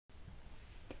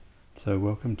So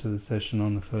welcome to the session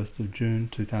on the 1st of June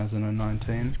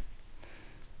 2019.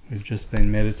 We've just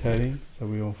been meditating, so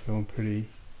we all feel pretty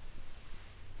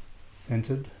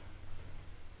centered.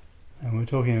 And we're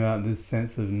talking about this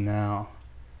sense of now,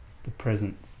 the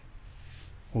presence,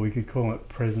 or we could call it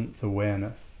presence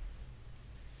awareness.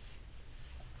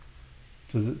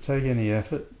 Does it take any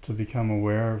effort to become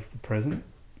aware of the present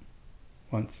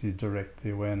once you direct the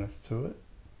awareness to it?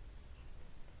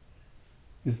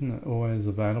 Isn't it always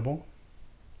available?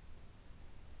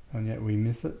 And yet we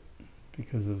miss it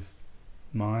because of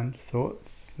mind,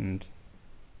 thoughts and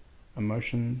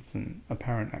emotions and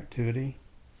apparent activity.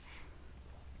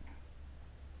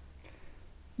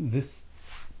 This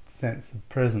sense of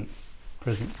presence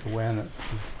awareness,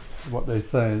 is what they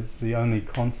say is the only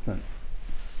constant.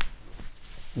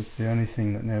 It's the only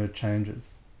thing that never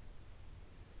changes.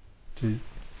 Do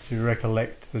you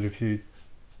recollect that if you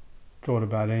thought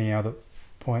about any other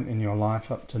point in your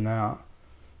life up to now,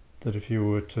 that if you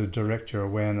were to direct your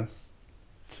awareness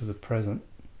to the present,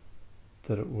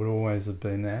 that it would always have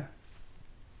been there,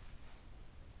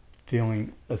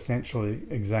 feeling essentially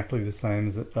exactly the same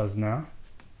as it does now?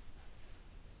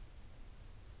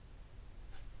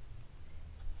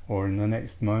 Or in the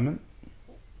next moment?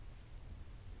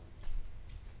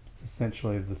 It's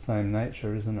essentially of the same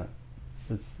nature, isn't it?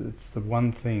 It's the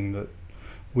one thing that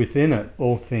within it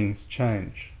all things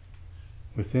change.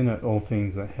 Within it all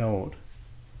things are held.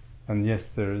 And yes,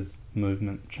 there is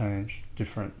movement, change,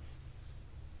 difference.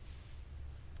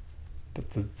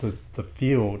 But the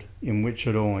field in which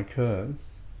it all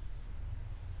occurs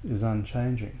is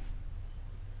unchanging.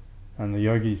 And the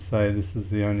yogis say this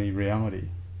is the only reality.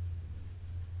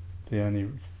 The only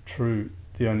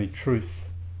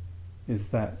truth is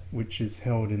that which is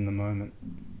held in the moment.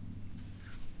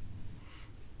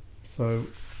 So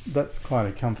that's quite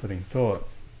a comforting thought.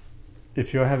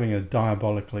 If you're having a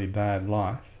diabolically bad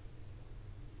life,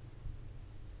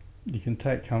 you can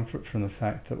take comfort from the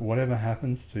fact that whatever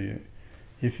happens to you,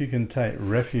 if you can take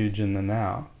refuge in the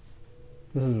now,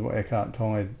 this is what Eckhart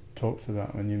Tolle talks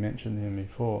about when you mentioned him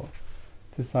before,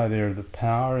 this idea of the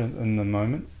power in the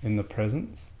moment, in the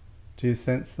presence. Do you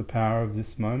sense the power of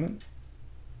this moment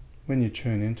when you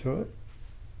tune into it?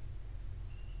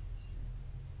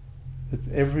 It's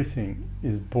everything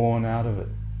is born out of it.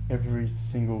 Every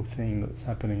single thing that's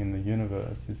happening in the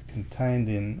universe is contained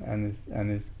in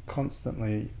and is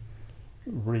constantly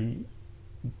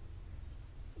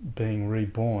being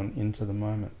reborn into the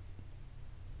moment.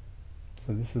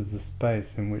 So this is the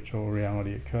space in which all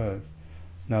reality occurs.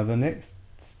 Now the next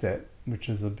step, which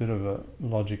is a bit of a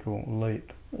logical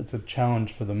leap, it's a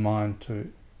challenge for the mind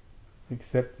to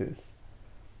accept this,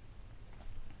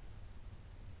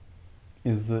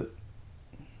 is that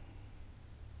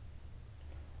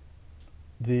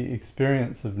the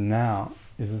experience of now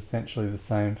is essentially the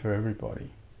same for everybody.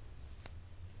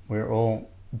 We're all,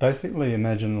 basically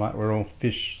imagine like we're all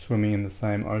fish swimming in the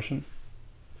same ocean.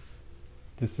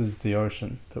 This is the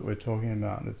ocean that we're talking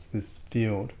about. It's this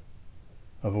field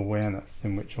of awareness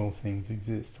in which all things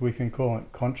exist. We can call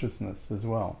it consciousness as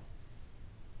well.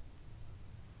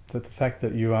 That the fact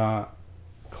that you are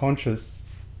conscious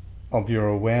of your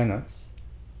awareness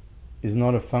is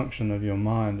not a function of your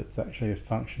mind, it's actually a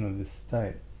function of this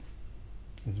state,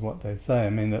 is what they say. I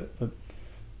mean, that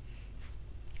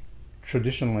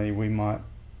traditionally we might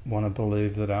want to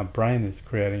believe that our brain is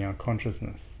creating our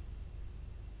consciousness.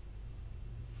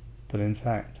 But in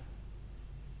fact,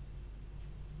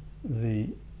 the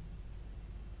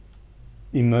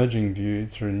emerging view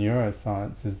through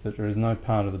neuroscience is that there is no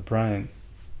part of the brain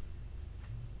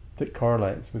that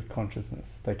correlates with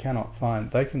consciousness. They can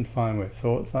find where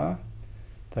thoughts are,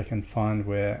 they can find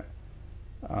where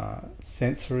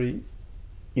sensory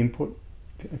input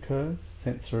occurs,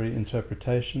 sensory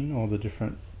interpretation, all the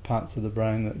different parts of the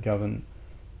brain that govern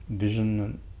vision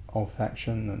and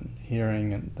olfaction and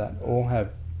hearing, and that all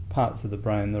have parts of the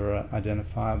brain that are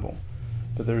identifiable.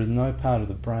 But there is no part of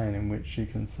the brain in which you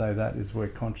can say that is where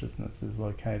consciousness is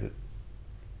located.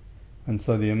 And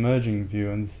so the emerging view,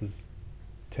 and this is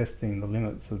testing the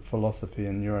limits of philosophy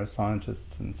and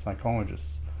neuroscientists and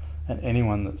psychologists and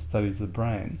anyone that studies the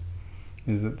brain,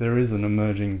 is that there is an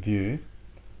emerging view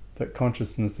that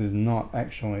consciousness is not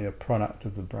actually a product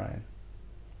of the brain.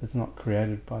 It's not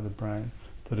created by the brain.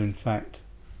 That in fact,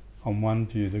 on one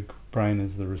view, the brain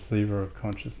is the receiver of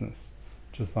consciousness,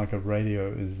 just like a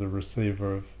radio is the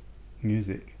receiver of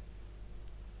music.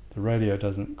 The radio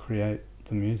doesn't create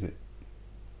the music.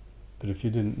 But if you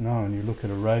didn't know and you look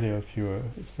at a radio, if you were,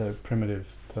 say, a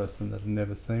primitive person that had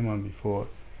never seen one before,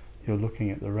 you're looking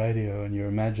at the radio and you're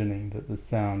imagining that the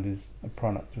sound is a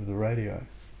product of the radio.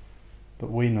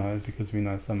 But we know, because we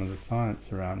know some of the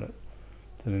science around it,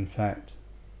 that in fact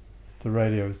the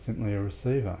radio is simply a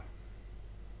receiver.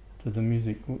 That the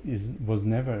music was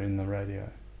never in the radio.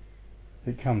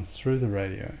 It comes through the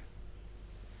radio,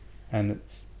 and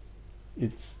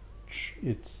it's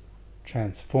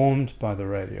transformed by the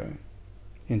radio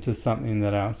into something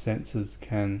that our senses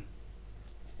can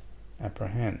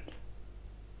apprehend.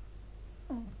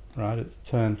 Right? It's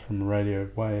turned from radio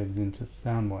waves into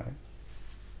sound waves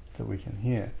that we can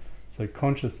hear. So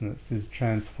consciousness is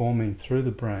transforming through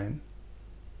the brain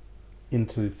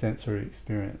into sensory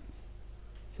experience.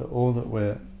 So all that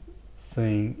we're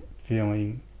seeing,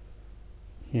 feeling,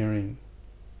 hearing,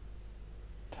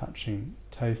 touching,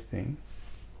 tasting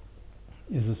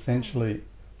is essentially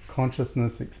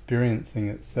consciousness experiencing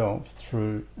itself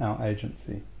through our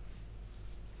agency.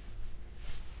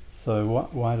 So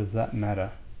why does that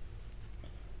matter?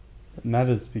 It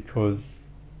matters because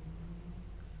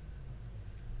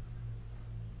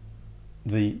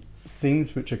the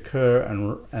things which occur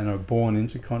and are born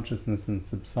into consciousness and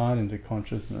subside into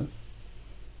consciousness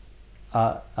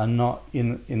are not,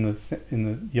 in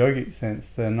the yogic sense,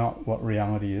 they're not what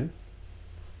reality is.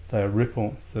 They are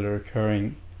ripples that are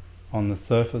occurring on the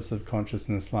surface of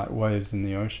consciousness like waves in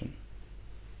the ocean.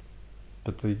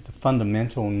 But the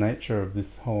fundamental nature of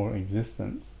this whole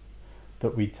existence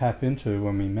that we tap into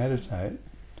when we meditate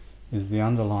is the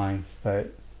underlying state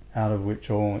out of which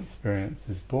all experience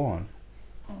is born.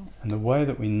 And the way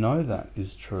that we know that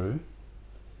is true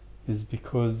is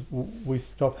because we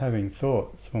stop having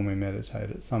thoughts when we meditate.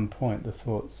 At some point the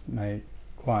thoughts may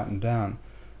quieten down.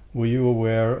 Were you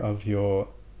aware of your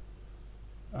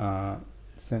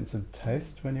sense of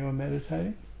taste when you were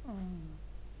meditating?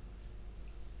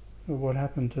 Well, what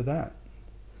happened to that?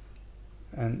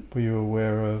 And were you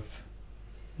aware of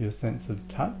your sense of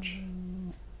touch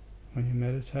when you're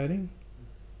meditating?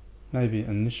 Maybe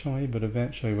initially, but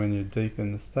eventually when you're deep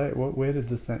in the state, where did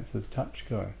the sense of touch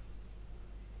go?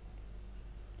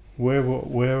 Where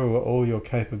were all your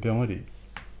capabilities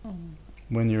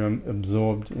when you're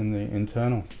absorbed in the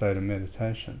internal state of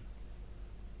meditation?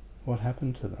 What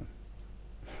happened to them?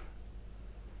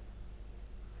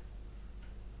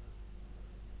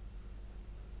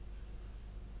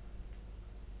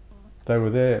 They were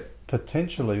there,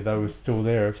 potentially they were still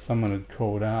there if someone had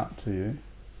called out to you,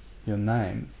 your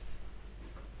name,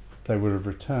 they would have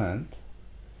returned.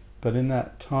 But in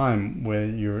that time where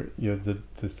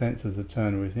the senses are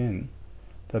turned within,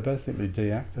 they basically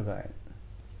deactivate.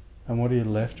 And what are you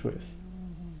left with?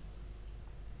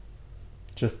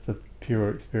 Just the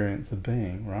pure experience of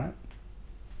being, right?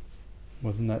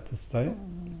 Wasn't that the state?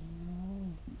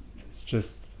 It's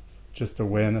just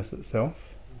awareness itself.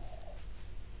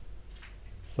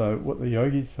 So what the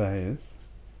yogis say is,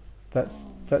 that's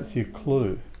your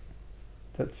clue.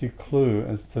 That's your clue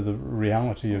as to the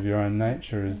reality of your own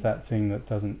nature, is that thing that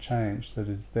doesn't change, that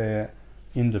is there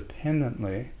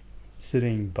independently,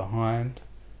 sitting behind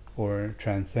or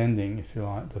transcending, if you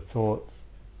like, the thoughts,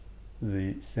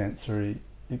 the sensory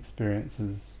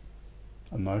experiences,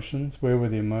 emotions. Where were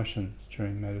the emotions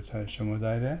during meditation? Were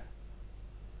they there?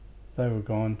 They were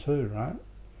gone too, right?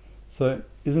 So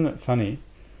isn't it funny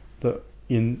that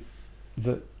and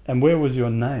where was your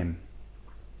name?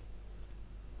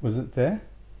 Was it there?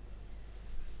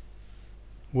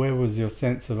 Where was your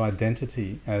sense of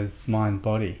identity as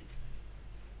mind-body?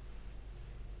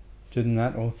 Didn't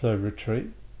that also retreat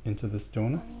into the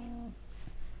stillness?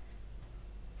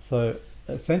 So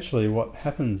essentially what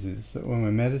happens is that when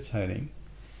we're meditating,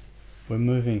 we're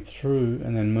moving through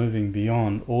and then moving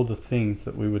beyond all the things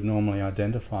that we would normally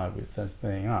identify with as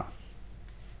being us.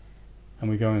 And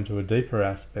we go into a deeper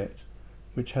aspect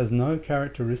which has no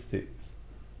characteristics.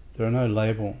 There are no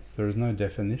labels, there is no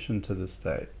definition to the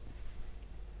state.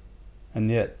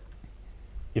 And yet,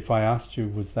 if I asked you,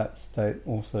 was that state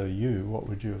also you, what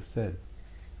would you have said?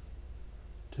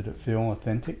 Did it feel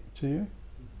authentic to you?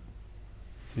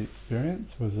 The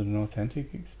experience, was it an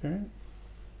authentic experience?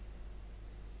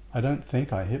 I don't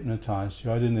think I hypnotized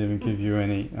you. I didn't even give you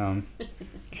any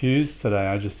cues today.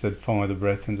 I just said follow the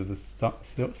breath into the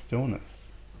stillness.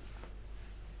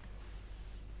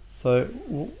 So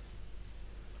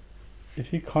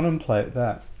if you contemplate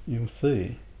that, you'll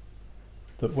see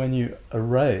that when you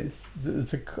erase,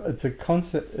 it's a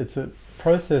concept. It's a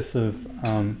process of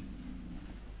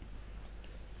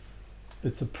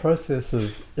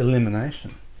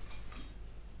elimination.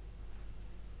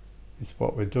 Is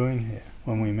what we're doing here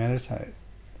when we meditate.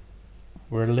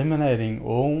 We're eliminating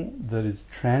all that is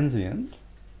transient,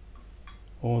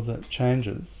 all that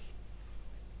changes,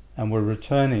 and we're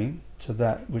returning to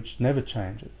that which never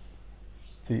changes.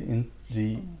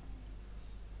 The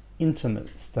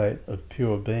intimate state of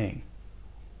pure being.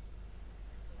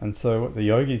 And so what the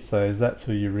yogis say is that's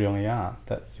who you really are.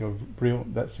 That's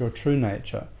your true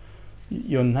nature.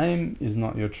 Your name is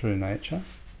not your true nature,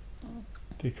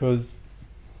 because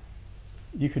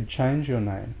you could change your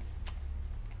name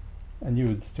and you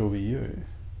would still be you.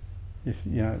 If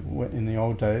in the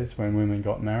old days when women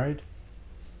got married,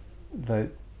 they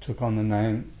took on the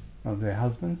name of their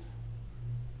husband.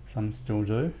 Some still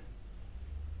do.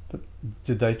 But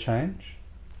did they change?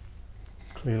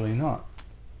 Clearly not.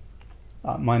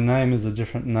 My name is a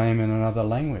different name in another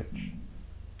language.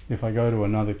 If I go to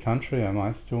another country, am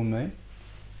I still me?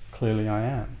 Clearly I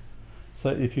am. So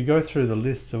if you go through the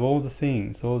list of all the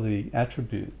things, all the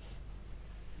attributes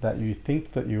that you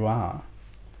think that you are,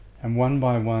 and one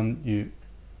by one you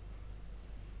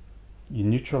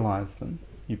neutralize them,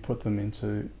 you put them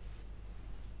into,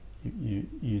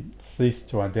 you cease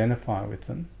to identify with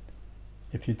them.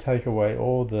 If you take away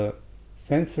all the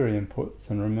sensory inputs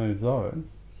and remove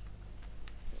those,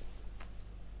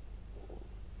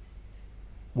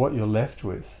 what you're left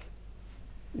with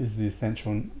is the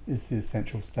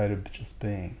essential state of just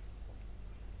being.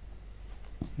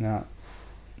 Now,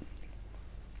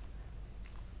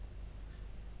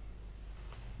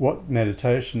 what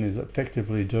meditation is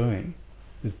effectively doing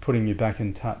is putting you back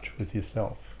in touch with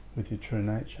yourself, with your true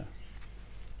nature.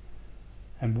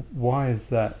 And why is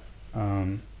that?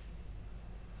 Why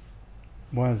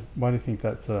do you think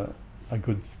that's a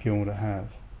good skill to have?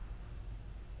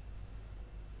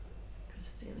 Because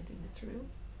it's the only thing that's real.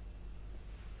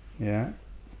 Yeah.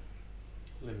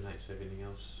 Eliminates everything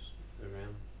else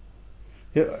around.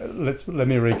 Yeah. Let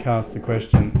me recast the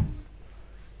question.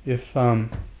 If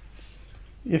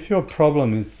your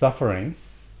problem is suffering,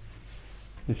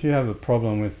 if you have a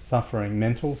problem with suffering,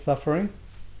 mental suffering,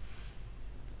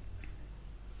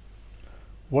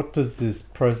 what does this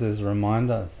process remind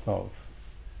us of?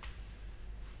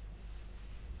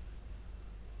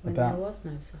 When there was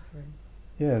no suffering.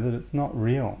 Yeah, that it's not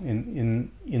real. In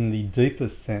the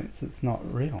deepest sense, it's not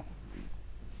real.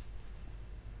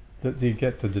 That you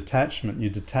get the detachment, you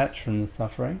detach from the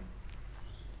suffering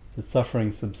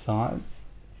subsides.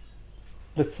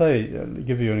 Let's say, I'll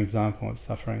give you an example of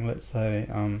suffering. Let's say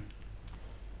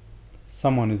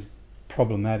someone is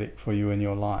problematic for you in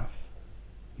your life.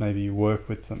 Maybe you work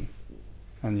with them,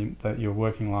 and that your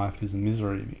working life is a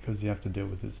misery because you have to deal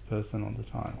with this person all the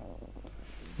time.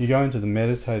 You go into the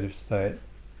meditative state,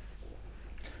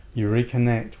 you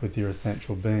reconnect with your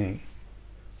essential being.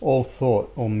 All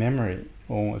thought, all memory,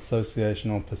 all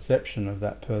association, all perception of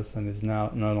that person is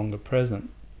now no longer present.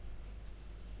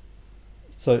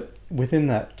 So within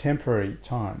that temporary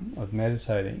time of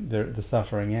meditating, the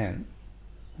suffering ends.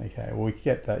 Okay, well, we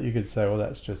get that. You could say, well,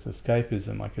 that's just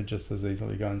escapism. I could just as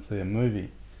easily go and see a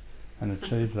movie and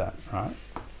achieve that, right?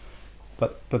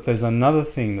 But there's another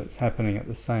thing that's happening at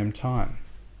the same time,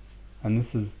 and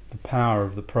this is the power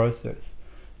of the process,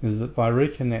 is that by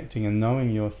reconnecting and knowing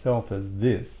yourself as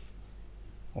this,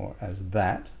 or as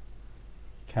that,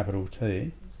 capital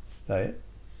T, state,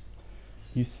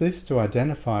 you cease to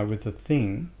identify with the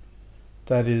thing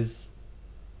that is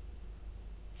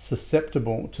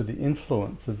susceptible to the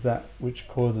influence of that which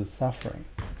causes suffering.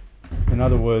 In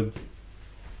other words,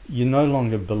 you no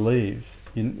longer believe,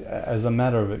 as a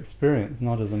matter of experience,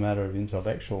 not as a matter of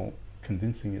intellectual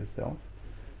convincing yourself,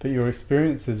 but your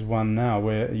experience is one now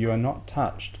where you are not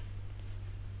touched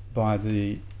by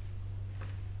the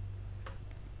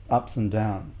ups and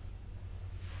downs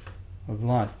of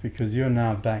life, because you're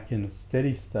now back in a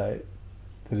steady state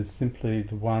that is simply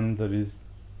the one that is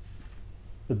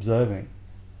observing,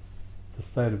 the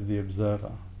state of the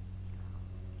observer.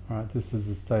 Right? This is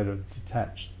the state of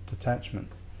detachment.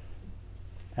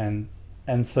 And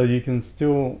so you can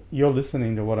still, you're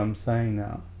listening to what I'm saying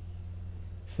now,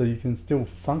 so you can still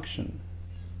function.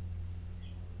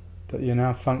 But you're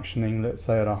now functioning, let's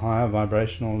say, at a higher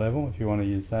vibrational level, if you want to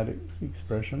use that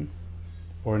expression,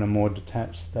 or in a more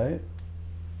detached state,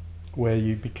 where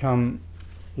you become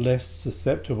less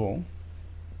susceptible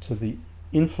to the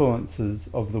influences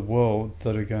of the world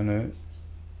that are going to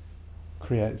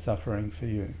create suffering for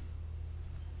you.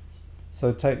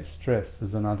 So take stress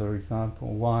as another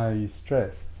example. Why are you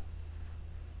stressed?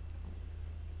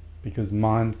 Because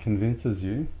mind convinces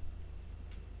you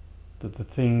that the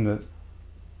thing that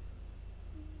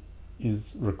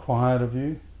is required of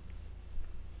you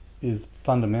is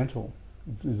fundamental,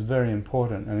 is very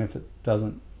important, and if it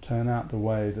doesn't turn out the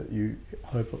way that you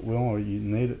hope it will or you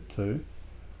need it to,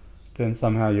 then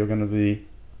somehow you're going to be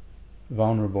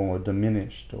vulnerable or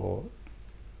diminished or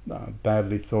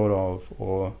badly thought of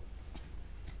or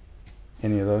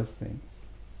any of those things.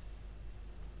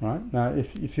 right? Now,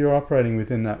 if you're operating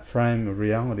within that frame of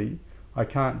reality, I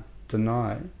can't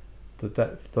deny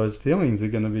that those feelings are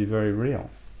going to be very real.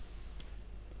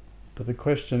 But the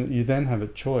question, you then have a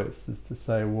choice, is to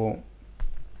say, well,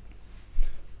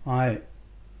 I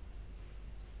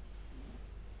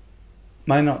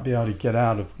may not be able to get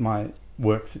out of my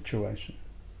work situation.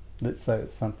 Let's say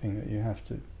it's something that you have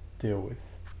to deal with.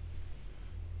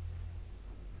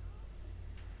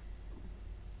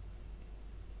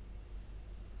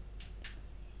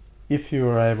 If you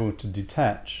are able to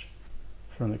detach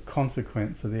from the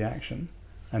consequence of the action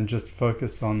and just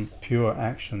focus on pure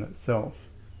action itself,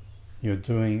 you're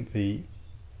doing the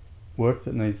work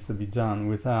that needs to be done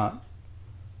without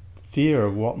fear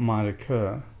of what might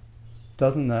occur.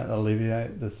 Doesn't that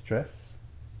alleviate the stress?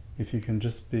 If you can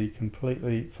just be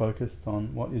completely focused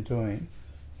on what you're doing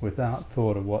without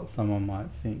thought of what someone might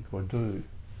think or do.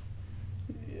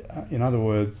 In other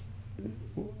words,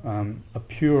 a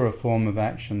purer form of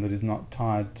action that is not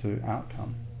tied to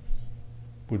outcome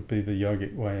would be the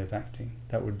yogic way of acting.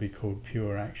 That would be called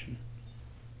pure action.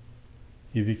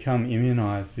 You become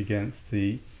immunized against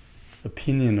the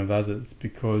opinion of others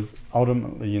because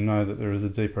ultimately you know that there is a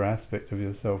deeper aspect of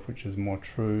yourself which is more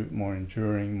true, more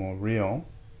enduring, more real,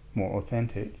 more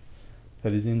authentic,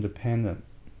 that is independent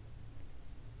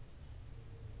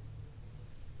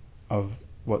of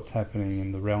what's happening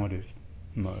in the relative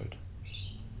mode.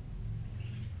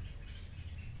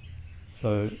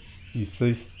 So you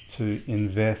cease to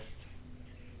invest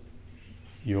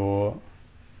your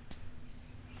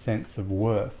sense of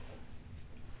worth,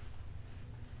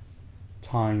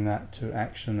 tying that to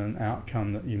action and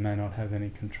outcome that you may not have any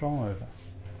control over.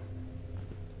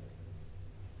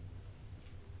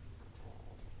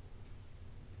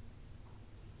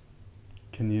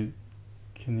 Can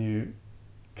you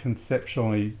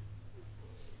conceptually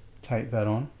take that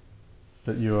on?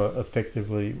 That you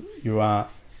are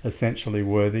essentially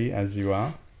worthy as you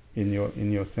are in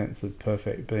your sense of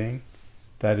perfect being.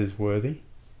 That is worthy.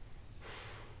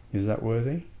 Is that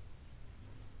worthy?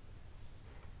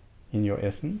 In your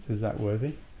essence, is that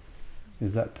worthy?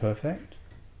 Is that perfect?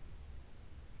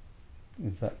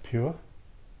 Is that pure?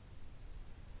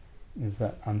 Is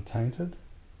that untainted?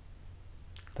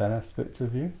 That aspect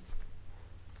of you?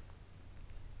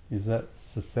 Is that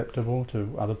susceptible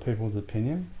to other people's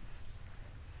opinion?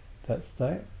 That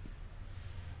state?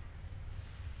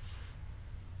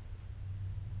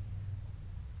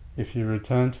 If you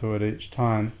return to it each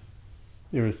time,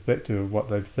 irrespective of what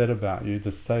they've said about you,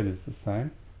 the state is the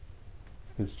same.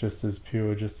 It's just as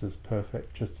pure, just as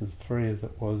perfect, just as free as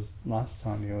it was last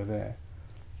time you were there.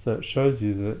 So it shows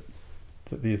you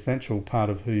that the essential part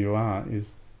of who you are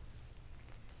is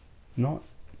not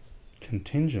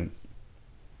contingent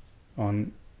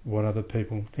on what other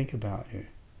people think about you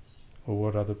or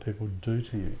what other people do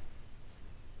to you.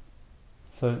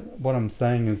 So what I'm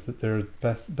saying is that there are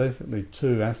basically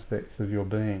two aspects of your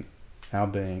being, our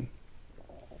being.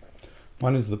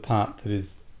 One is the part that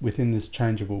is within this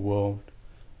changeable world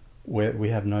where we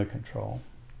have no control.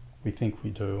 We think we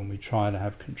do and we try to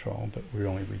have control, but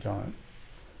really we don't.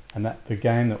 And that the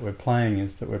game that we're playing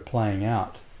is that we're playing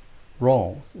out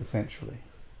roles, essentially.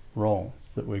 Roles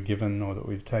that we're given or that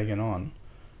we've taken on.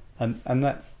 And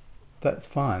that's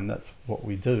fine, that's what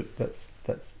we do, that's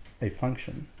a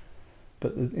function.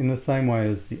 But in the same way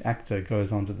as the actor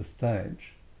goes onto the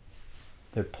stage,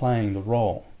 they're playing the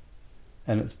role.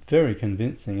 And it's very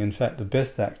convincing. In fact, the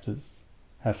best actors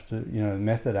have to,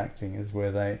 method acting is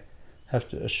where they have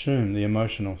to assume the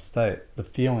emotional state, the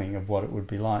feeling of what it would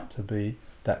be like to be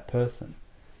that person.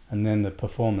 And then the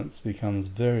performance becomes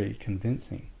very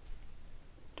convincing,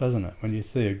 doesn't it? When you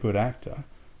see a good actor,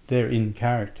 they're in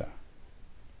character,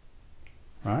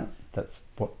 right? That's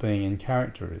what being in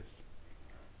character is.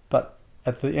 But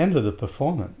at the end of the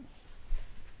performance,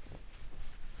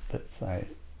 let's say,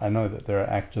 I know that there are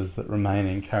actors that remain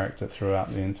in character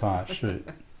throughout the entire shoot.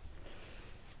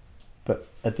 But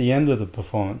at the end of the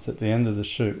performance, at the end of the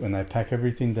shoot, when they pack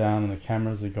everything down and the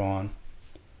cameras are gone,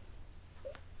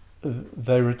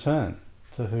 they return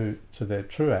to their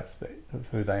true aspect of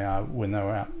who they are when they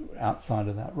were outside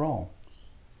of that role.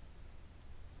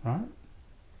 Right?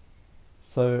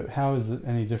 So how is it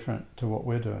any different to what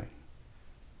we're doing?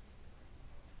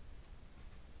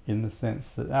 In the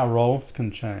sense that our roles can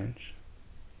change.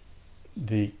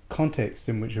 The context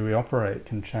in which we operate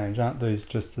can change. Aren't these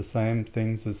just the same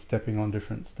things as stepping on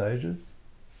different stages?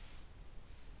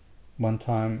 One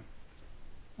time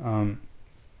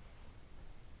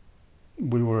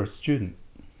we were a student.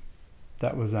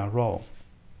 That was our role.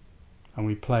 And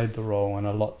we played the role and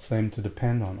a lot seemed to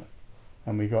depend on it.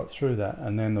 And we got through that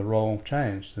and then the role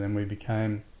changed. And then we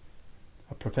became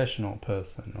a professional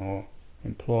person or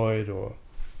employed or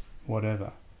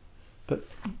whatever. But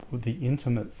the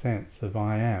intimate sense of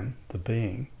I am, the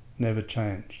being, never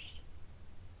changed.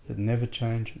 It never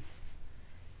changes.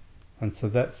 And so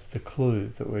that's the clue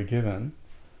that we're given,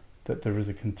 that there is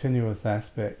a continuous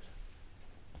aspect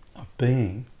of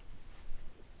being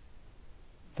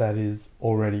that is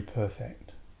already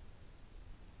perfect.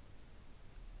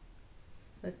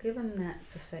 But given that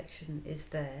perfection is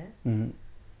there, Mm.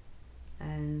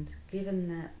 and given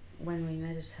that when we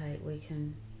meditate we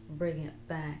can bring it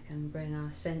back and bring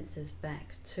our senses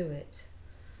back to it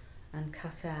and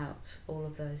cut out all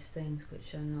of those things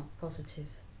which are not positive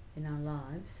in our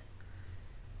lives,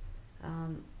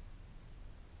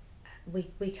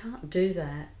 we can't do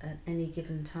that at any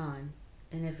given time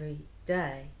in every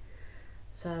day.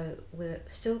 So we're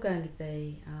still going to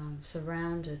be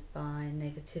surrounded by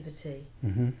negativity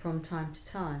Mm-hmm. from time to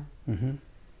time, Mm-hmm.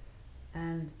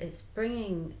 and it's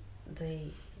bringing the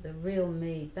real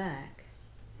me back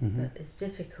Mm-hmm. that is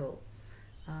difficult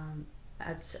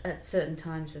at certain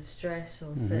times of stress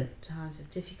or Mhm. certain times of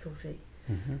difficulty.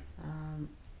 Mm-hmm.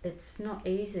 It's not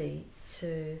easy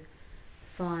to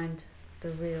find the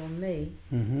real me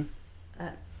Mm-hmm.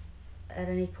 at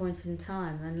any point in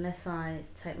time unless I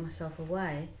take myself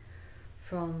away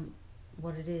from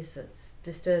what it is that's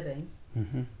disturbing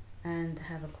Mm-hmm. and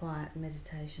have a quiet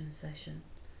meditation session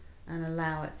and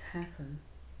allow it to happen.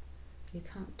 You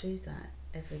can't do that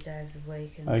every day of the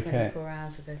week and Okay. 24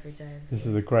 hours of every day of the This week.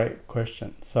 is a great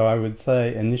question. So I would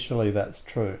say initially that's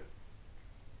true.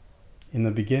 In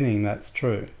the beginning, that's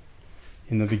true.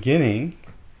 In the beginning,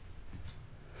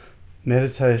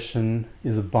 meditation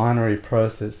is a binary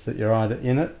process that you're either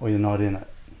in it or you're not in it.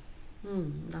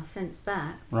 I sense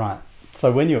that. Right.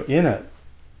 So when you're in it,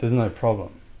 there's no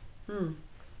problem. Mm.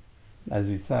 As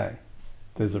you say,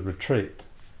 there's a retreat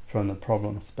from the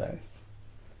problem space.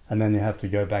 And then you have to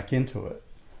go back into it.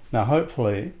 Now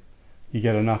hopefully you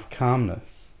get enough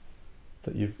calmness,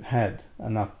 that you've had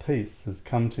enough peace has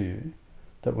come to you,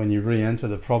 that when you re-enter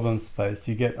the problem space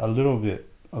you get a little bit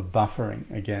of buffering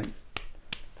against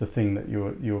the thing that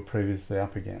you were previously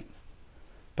up against.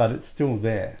 But it's still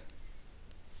there,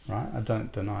 right? I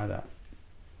don't deny that.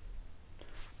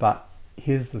 But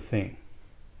here's the thing.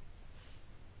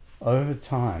 Over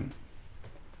time,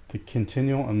 the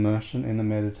continual immersion in the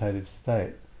meditative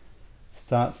state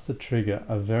starts to trigger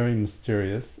a very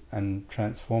mysterious and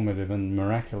transformative and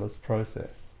miraculous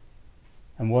process.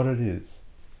 And what it is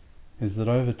that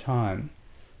over time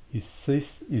you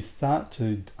start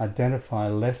to identify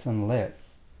less and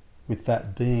less with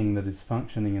that being that is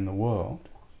functioning in the world,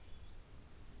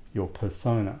 your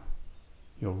persona,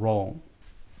 your role,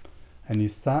 and you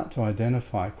start to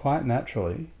identify quite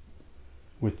naturally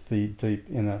with the deep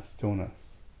inner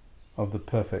stillness of the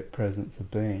perfect presence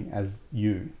of being as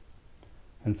you.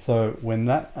 And so when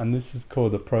that, and this is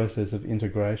called the process of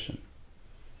integration.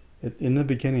 In the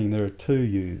beginning there are two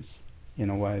yous, in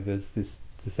a way. There's this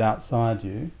outside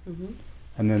you, Mm-hmm.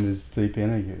 and then there's deep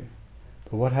inner you.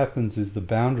 But what happens is the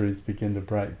boundaries begin to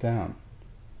break down,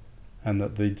 and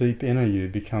that the deep inner you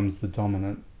becomes the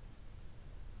dominant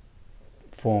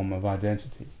form of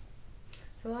identity.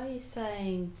 So are you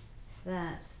saying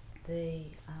that the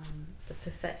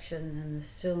perfection and the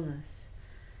stillness,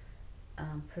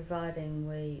 providing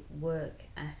we work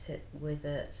at it, with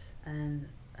it, and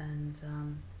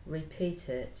repeat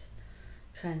it,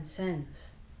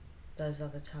 transcends those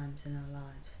other times in our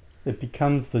lives? It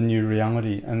becomes the new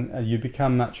reality, and you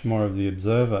become much more of the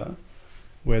observer,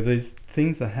 where these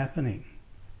things are happening.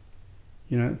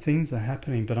 You know, things are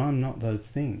happening, but I'm not those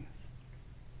things.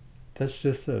 That's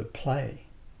just a play.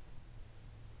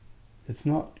 It's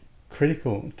not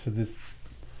critical to this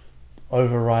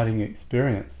overriding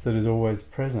experience that is always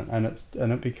present,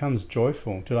 and it becomes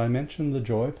joyful. Did I mention the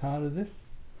joy part of this?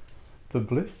 The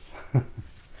bliss?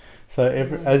 So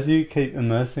as you keep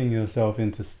immersing yourself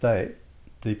into state,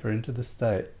 deeper into the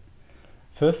state,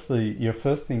 firstly, your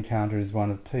first encounter is one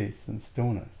of peace and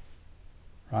stillness,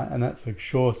 right? And that's a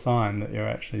sure sign that you're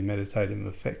actually meditating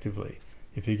effectively.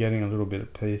 If you're getting a little bit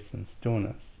of peace and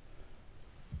stillness,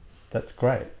 that's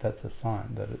great. That's a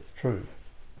sign that it's true.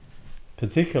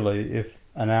 Particularly if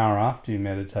an hour after you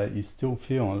meditate, you still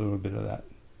feel a little bit of that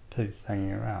peace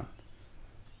hanging around.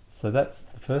 So that's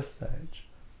the first stage.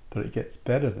 But it gets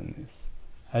better than this.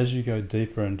 As you go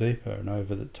deeper and deeper, and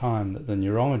over the time that the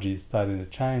neurology is starting to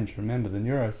change, remember the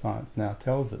neuroscience now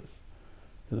tells us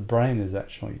that the brain is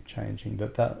actually changing,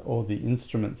 that all the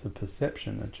instruments of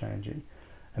perception are changing.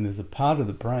 And there's a part of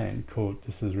the brain called,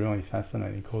 this is really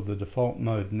fascinating, called the default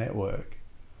mode network,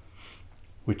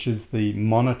 which is the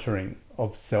monitoring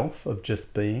of self, of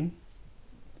just being.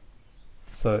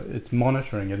 So it's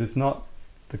monitoring it. It's not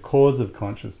the cause of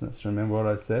consciousness, remember what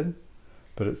I said?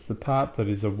 But it's the part that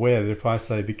is aware, that if I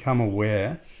say become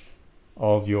aware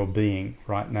of your being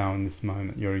right now in this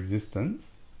moment, your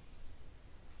existence,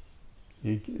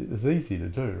 it's easy to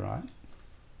do, right?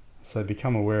 So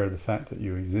become aware of the fact that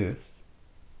you exist.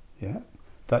 Yeah,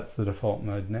 that's the default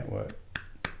mode network.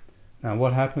 Now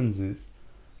what happens is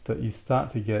that you start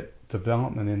to get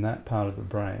development in that part of the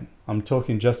brain. I'm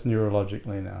talking just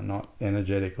neurologically now, not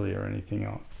energetically or anything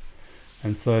else.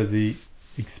 And so the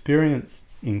experience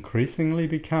increasingly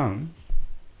becomes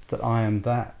that I am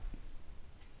that.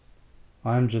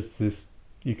 I am just this,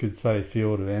 you could say,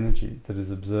 field of energy that is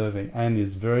observing and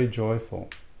is very joyful.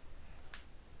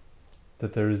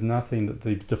 That there is nothing, that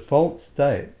the default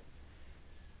state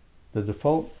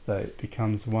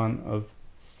becomes one of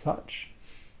such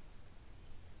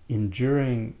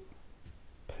enduring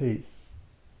peace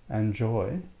and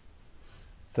joy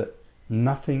that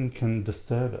nothing can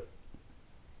disturb it.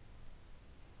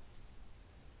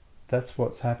 That's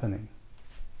what's happening.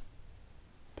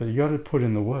 But you got to put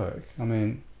in the work. I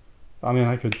mean,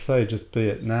 I could say just be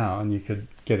it now, and you could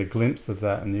get a glimpse of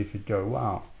that, and you could go,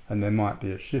 wow, and there might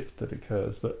be a shift that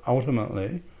occurs. But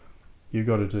ultimately, you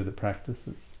got to do the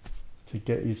practices to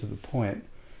get you to the point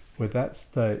where that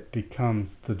state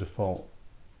becomes the default.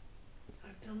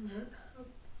 I've done that.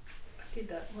 I did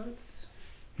that once.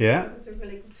 Yeah. It was a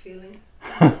really good feeling.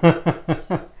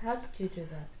 How did you do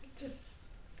that? Just,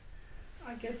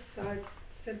 I guess I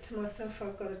said to myself,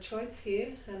 I've got a choice here,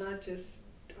 and I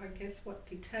guess what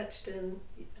detached, and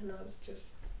I was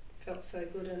just felt so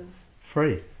good, and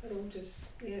Free. it all just,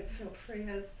 felt free,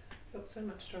 felt so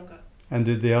much stronger. And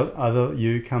did the other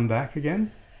you come back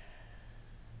again?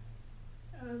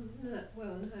 No,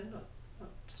 not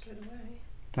straight away.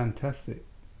 Fantastic.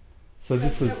 So that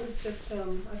was just,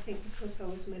 I think because I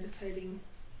was meditating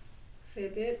a fair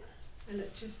bit, and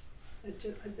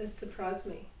it surprised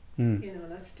me,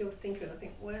 and I still think it. I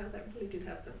think, wow, that really did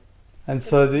happen. And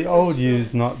so the old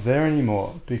you's not there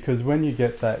anymore, because when you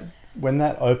get that, when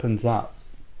that opens up,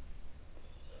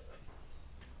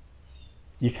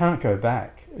 you can't go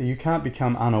back. You can't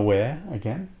become unaware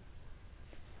again.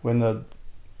 When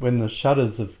the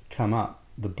shutters have come up,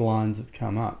 the blinds have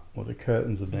come up, or the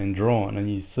curtains have been drawn, and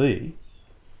you see,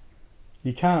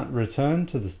 you can't return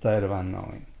to the state of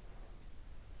unknowing.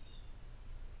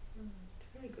 It's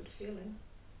a very good feeling.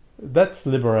 That's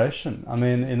liberation. I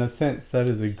mean, in a sense, that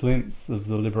is a glimpse of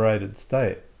the liberated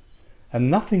state. And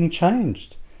nothing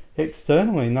changed.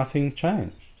 Externally, nothing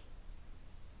changed.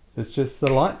 It's just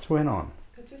the lights went on.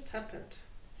 It just happened.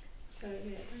 So, don't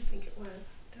think it won't.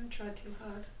 Don't try too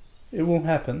hard. It will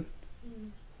happen.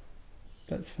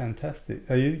 That's fantastic.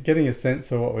 Are you getting a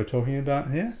sense of what we're talking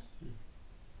about here?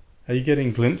 Are you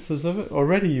getting glimpses of it?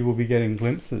 Already you will be getting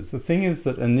glimpses. The thing is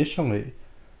that initially,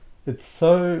 it's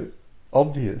so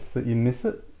obvious that you miss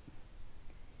it.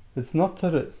 It's not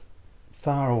that it's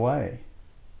far away,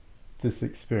 this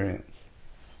experience.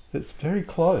 It's very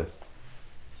close.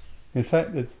 In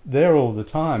fact, it's there all the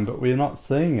time, but we're not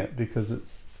seeing it because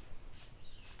it's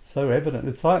so evident.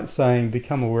 It's like saying,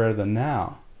 become aware of the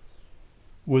now.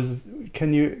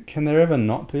 Can there ever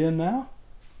not be a now?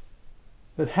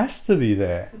 It has to be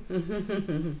there.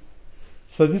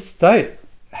 So this state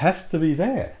has to be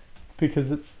there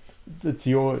because it's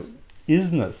your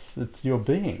isness, it's your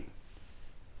being.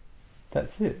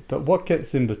 That's it. But what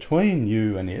gets in between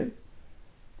you and it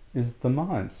is the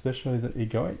mind, especially the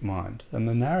egoic mind, and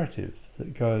the narrative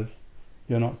that goes,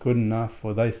 you're not good enough,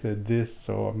 or they said this,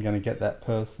 or I'm going to get that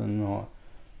person, or,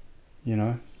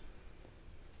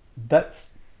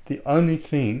 that's the only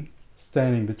thing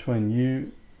standing between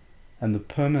you and the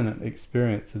permanent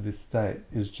experience of this state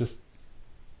is just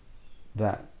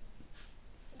that,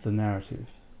 the narrative,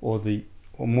 or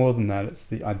more than that, it's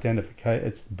the identification,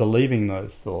 it's believing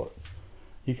those thoughts.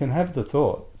 You can have the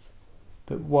thoughts,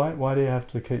 but why do you have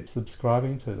to keep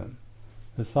subscribing to them?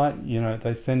 It's like,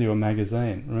 they send you a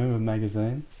magazine. Remember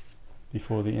magazines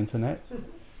before the internet?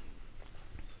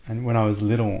 And when I was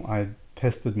little, I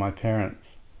pestered my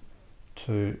parents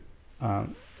to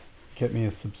get me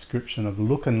a subscription of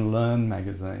Look and Learn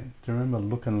magazine. Do you remember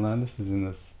Look and Learn? This is in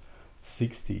the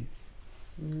 60s.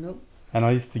 Nope. And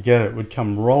I used to get it. It would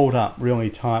come rolled up really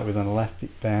tight with an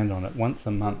elastic band on it once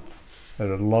a month at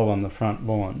a log on the front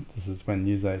lawn. This is when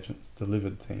newsagents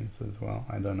delivered things as well.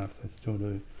 I don't know if they still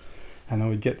do. And I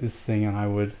would get this thing and I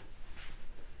would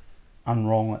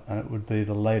unroll it and it would be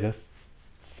the latest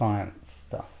science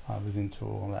stuff. I was into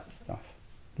all that stuff.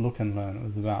 Look and Learn. It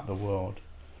was about the world.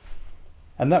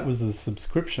 And that was the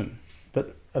subscription.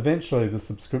 But eventually the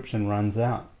subscription runs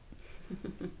out.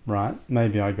 right?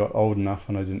 Maybe I got old enough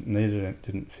and I didn't need it,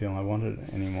 didn't feel I wanted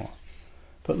it anymore.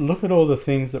 But look at all the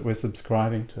things that we're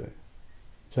subscribing to in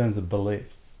terms of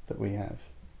beliefs that we have,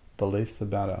 beliefs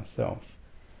about ourselves.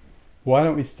 Why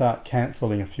don't we start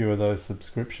cancelling a few of those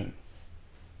subscriptions?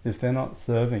 If they're not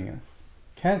serving us,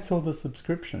 cancel the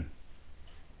subscription.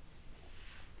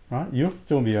 Right? You'll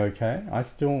still be okay. I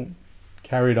still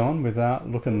carried on without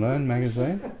Look and Learn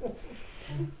magazine.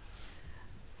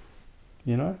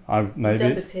 You know, I maybe...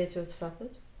 You don't appear to have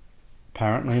suffered.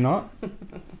 Apparently not.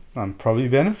 I'm probably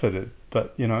benefited.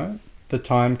 But, you know, the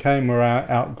time came where I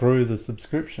outgrew the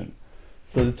subscription.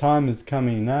 So the time is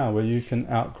coming now where you can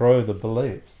outgrow the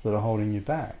beliefs that are holding you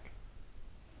back.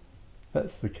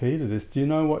 That's the key to this. Do you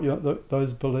know what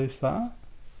those beliefs are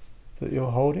that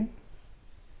you're holding?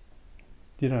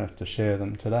 You don't have to share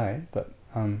them today, but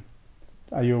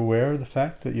are you aware of the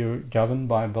fact that you're governed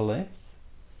by beliefs?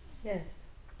 Yes.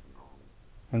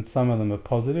 And some of them are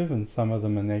positive and some of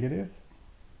them are negative,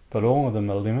 but all of them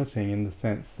are limiting in the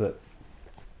sense that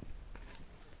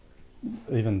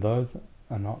even those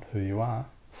are not who you are.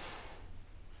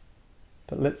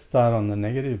 But let's start on the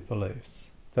negative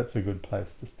beliefs. That's a good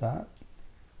place to start.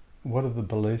 What are the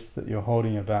beliefs that you're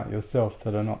holding about yourself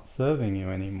that are not serving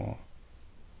you anymore?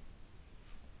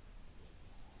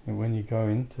 And when you go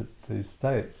into these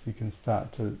states, you can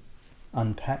start to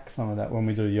unpack some of that. When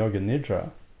we do Yoga Nidra,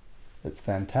 it's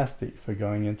fantastic for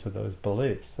going into those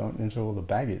beliefs, into all the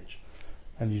baggage.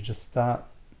 And you just start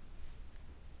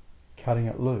cutting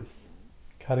it loose,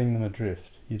 cutting them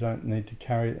adrift. You don't need to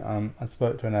carry... I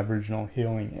spoke to an Aboriginal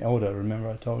healing elder, remember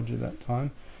I told you that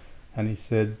time? And he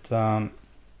said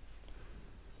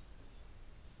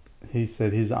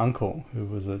his uncle, who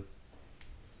was a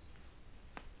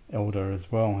elder as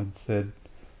well, had said,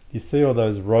 you see all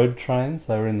those road trains?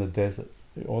 They were in the desert.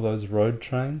 All those road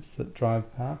trains that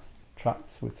drive past,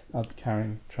 trucks with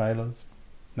carrying trailers,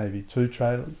 maybe 2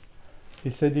 trailers. He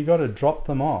said you got to drop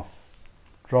them off.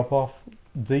 Drop off,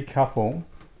 decouple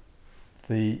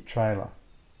the trailer.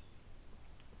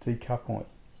 Decouple it.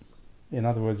 In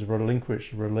other words,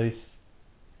 release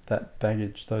that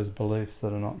baggage, those beliefs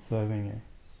that are not serving you.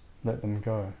 Let them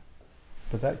go.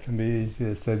 But that can be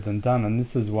easier said than done, and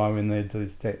this is why we need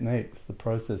these techniques. The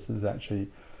processes actually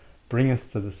bring us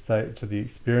to the state, to the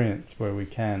experience where we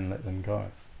can let them go.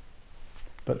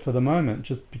 But for the moment,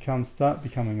 just start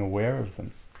becoming aware of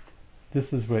them.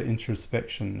 This is where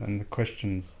introspection and the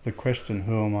question,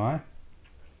 who am I?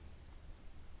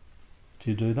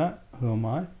 Do you do that? Who am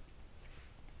I?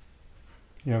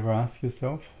 You ever ask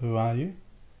yourself, who are you?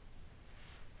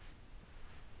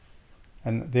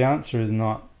 And the answer is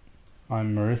not,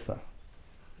 I'm Marissa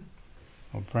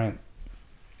or Brent.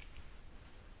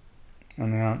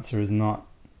 And the answer is not,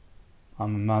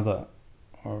 I'm a mother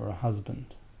or a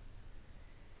husband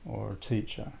or a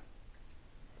teacher.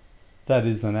 That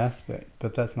is an aspect,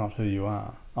 but that's not who you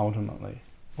are, ultimately.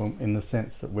 Well, in the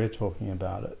sense that we're talking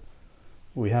about it,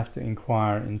 we have to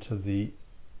inquire into the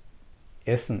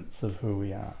essence of who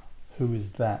we are. Who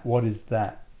is that? What is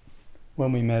that?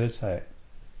 When we meditate,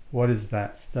 what is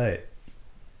that state?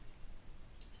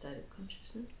 State of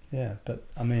consciousness. Yeah, but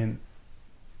I mean,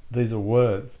 these are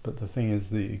words, but the thing is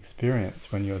the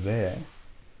experience when you're there,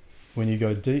 when you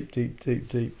go deep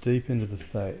into the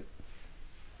state,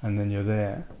 and then you're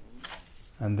there,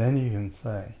 and then you can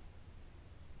say,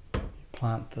 you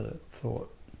plant the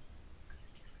thought,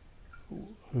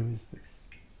 who is this?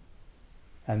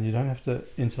 And you don't have to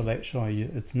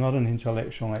it's not an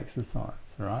intellectual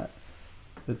exercise, right?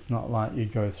 It's not like you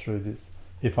go through this.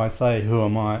 If I say, who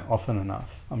am I, often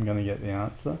enough, I'm going to get the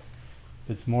answer.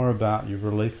 It's more about you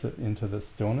release it into the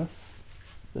stillness.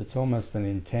 It's almost an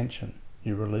intention.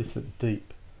 You release it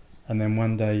deep. And then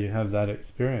one day you have that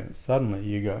experience. Suddenly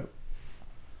you go,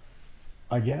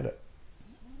 I get it.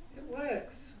 It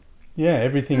works. Yeah,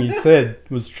 everything you said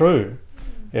was true.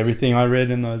 Everything I read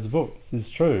in those books is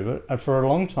true. But for a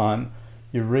long time,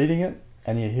 you're reading it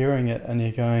and you're hearing it and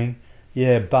you're going,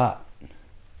 yeah, but.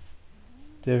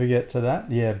 Do you ever get to that?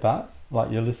 Yeah, but.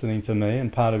 Like you're listening to me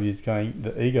and part of you's going,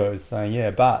 the ego is saying,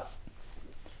 yeah, but.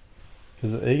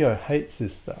 Because the ego hates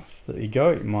this stuff. The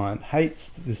egoic mind hates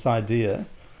this idea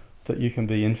that you can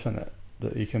be infinite,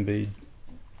 that you can be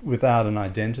without an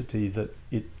identity that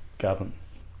it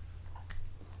governs.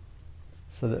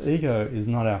 So the ego is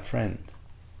not our friend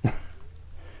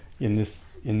in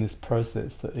this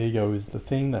process. The ego is the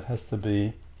thing that has to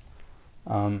be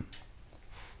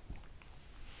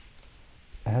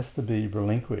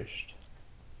relinquished.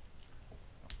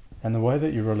 And the way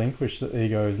that you relinquish the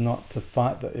ego is not to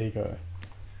fight the ego.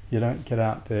 You don't get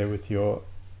out there with your,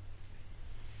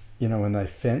 when they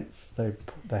fence, they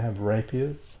have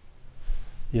rapiers,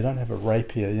 You don't have a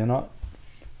rapier. You're not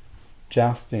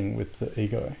jousting with the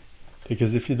ego.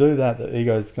 Because if you do that, the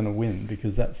ego is going to win,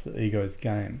 because that's the ego's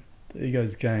game. The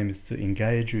ego's game is to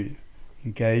engage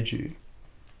you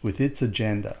with its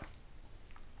agenda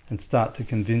and start to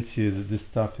convince you that this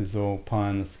stuff is all pie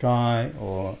in the sky,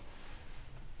 or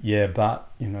yeah but,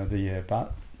 the yeah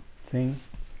but thing.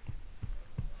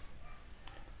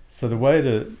 So the way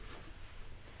to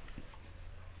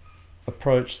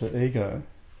approach the ego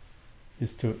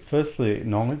is to firstly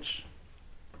acknowledge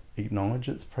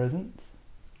its presence.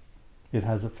 It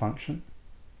has a function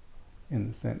in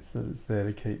the sense that it's there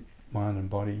to keep mind and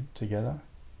body together,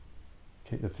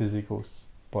 keep the physical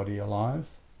body alive.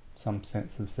 Some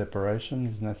sense of separation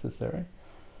is necessary.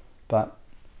 But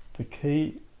the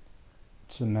key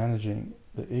to managing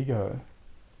the ego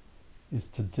is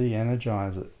to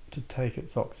de-energize it, to take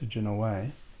its oxygen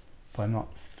away by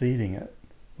not feeding it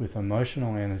with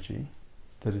emotional energy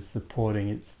that is supporting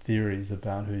its theories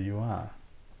about who you are.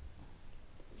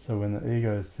 So when the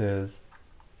ego says,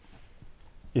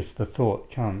 if the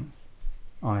thought comes,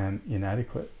 I am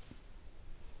inadequate,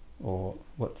 or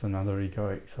what's another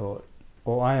egoic thought,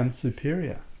 or I am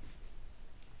superior.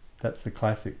 That's the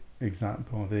classic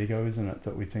example of ego, isn't it?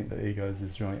 That we think the ego is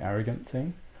this really arrogant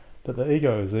thing. But the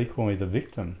ego is equally the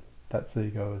victim. That's the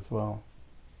ego as well.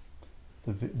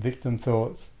 The victim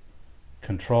thoughts,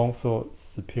 control thoughts,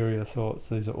 superior thoughts,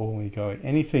 these are all egoic.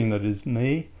 Anything that is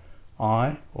me,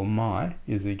 I, or my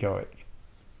is egoic.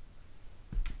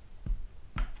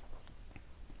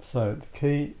 So the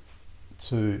key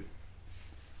to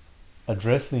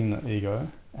addressing the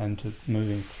ego and to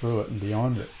moving through it and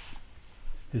beyond it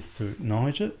is to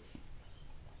acknowledge it,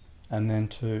 and then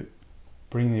to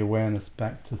bring the awareness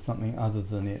back to something other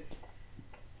than it.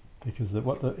 Because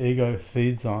what the ego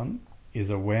feeds on is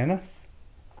awareness,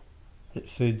 it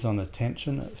feeds on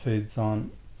attention, it feeds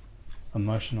on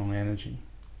emotional energy.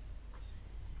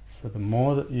 So the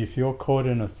more that if you're caught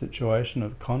in a situation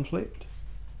of conflict,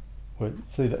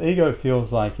 see, the ego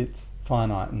feels like it's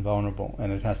finite and vulnerable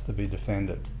and it has to be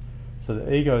defended. So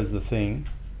the ego is the thing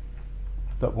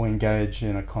that will engage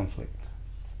in a conflict.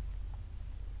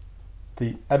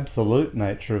 The absolute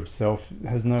nature of self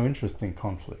has no interest in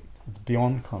conflict. It's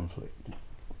beyond conflict.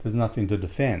 There's nothing to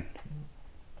defend.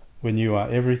 When you are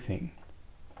everything,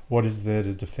 what is there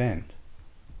to defend?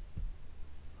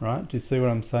 Right? Do you see what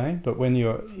I'm saying? But when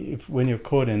you're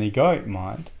caught in egoic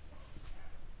mind,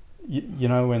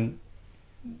 when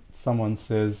someone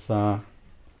says,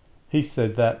 he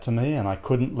said that to me and I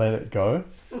couldn't let it go.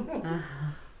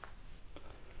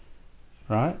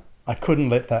 Right? I couldn't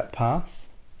let that pass.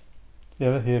 You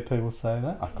ever hear people say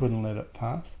that? I couldn't let it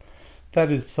pass.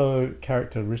 That is so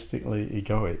characteristically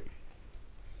egoic.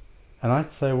 And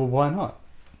I'd say, well, why not?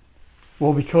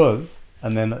 Well, because,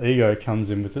 and then the ego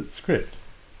comes in with its script.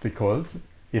 Because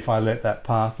if I let that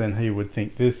pass, then he would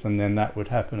think this, and then that would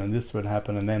happen, and this would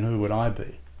happen, and then who would I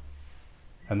be?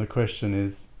 And the question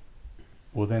is,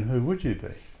 well, then who would you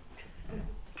be?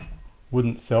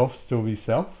 Wouldn't self still be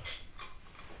self?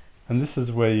 And this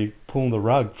is where you pull the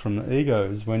rug from the ego,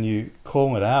 is when you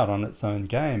call it out on its own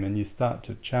game and you start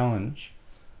to challenge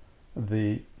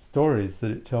the stories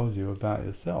that it tells you about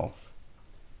yourself.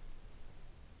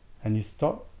 And you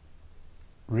stop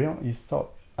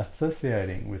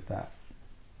associating with that.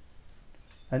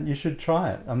 And you should try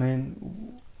it. I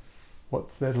mean,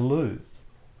 what's there to lose?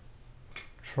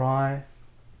 Try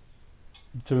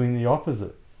doing the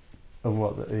opposite of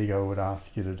what the ego would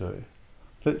ask you to do.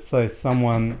 Let's say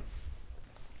someone,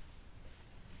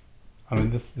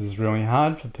 this is really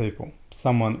hard for people.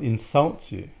 Someone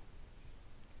insults you.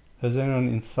 Has anyone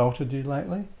insulted you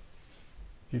lately? Have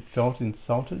you felt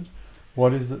insulted?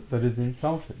 What is it that is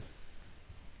insulted?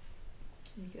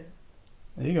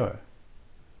 Ego.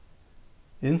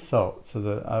 Insults are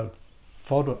the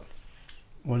fodder.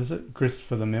 What is it? Grist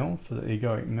for the mill, for the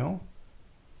egoic mill.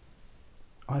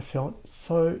 I felt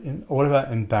so... what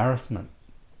about embarrassment?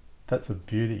 That's a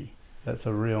beauty. That's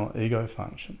a real ego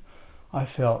function. I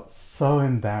felt so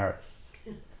embarrassed.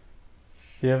 Do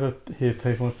you ever hear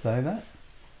people say that?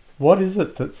 What is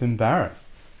it that's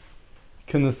embarrassed?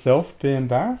 Can the self be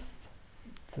embarrassed?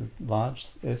 The large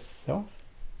S self?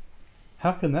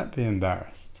 How can that be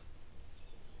embarrassed?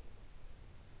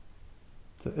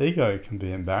 The ego can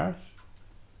be embarrassed.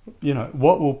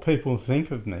 What will people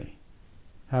think of me?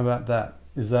 How about that?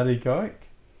 Is that egoic?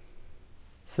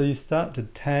 So you start to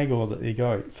tag all the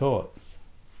egoic thoughts.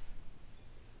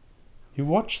 You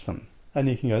watch them and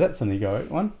you can go, that's an egoic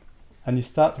one. And you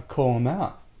start to call them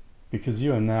out because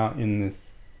you are now in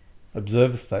this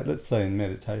observer state. Let's say in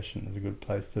meditation is a good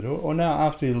place to do it. Or now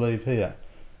after you leave here,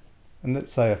 and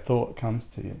let's say a thought comes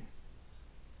to you.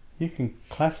 You can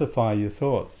classify your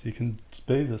thoughts. You can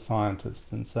be the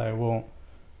scientist and say, well,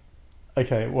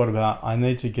 okay, what about I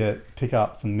need to pick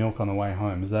up some milk on the way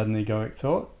home? Is that an egoic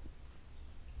thought?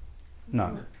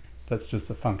 No, that's just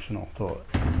a functional thought.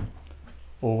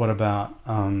 Or what about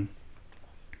I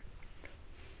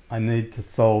need to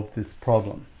solve this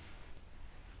problem?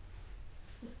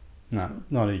 No,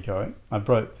 not egoic. I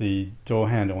broke the door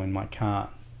handle in my car,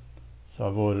 so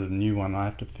I've ordered a new one. I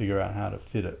have to figure out how to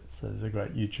fit it. So there's a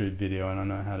great YouTube video and I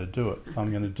know how to do it. So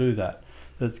I'm going to do that.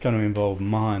 It's going to involve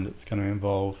mind. It's going to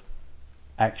involve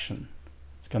action.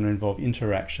 It's going to involve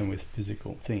interaction with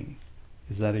physical things.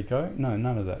 Is that egoic? No,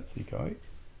 none of that's egoic.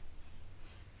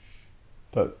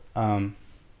 But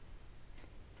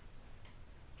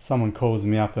someone calls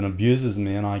me up and abuses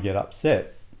me and I get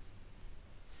upset.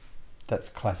 That's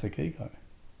classic ego.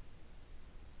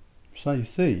 So you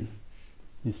see,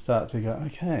 you start to go,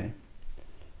 okay.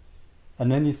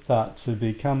 And then you start to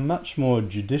become much more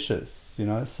judicious,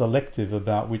 selective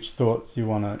about which thoughts you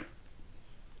want to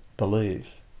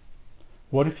believe.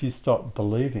 What if you stop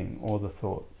believing all the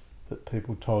thoughts that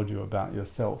people told you about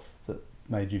yourself that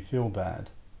made you feel bad?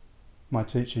 My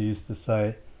teacher used to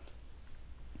say,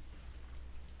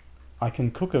 I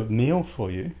can cook a meal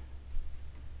for you,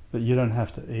 but you don't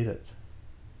have to eat it.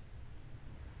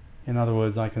 In other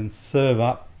words, I can serve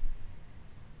up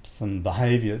some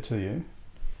behaviour to you,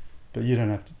 but you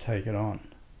don't have to take it on.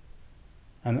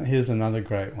 And here's another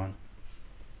great one.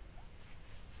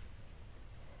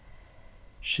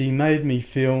 She made me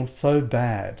feel so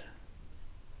bad.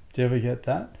 Do you ever get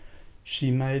that?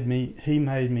 He made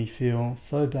me feel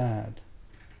so bad.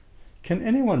 Can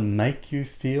anyone make you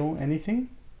feel anything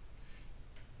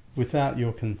without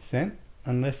your consent,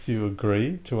 unless you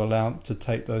agree to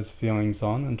take those feelings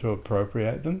on and to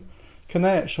appropriate them? Can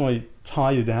they actually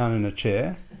tie you down in a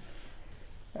chair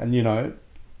and,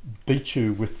 beat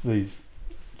you with these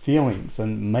feelings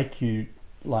and make you,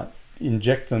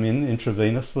 inject them in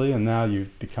intravenously and now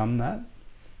you've become that?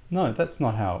 No, that's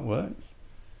not how it works.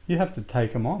 You have to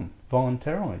take them on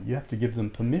voluntarily. You have to give them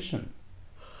permission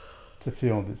to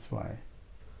feel this way.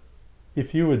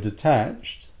 If you were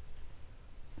detached,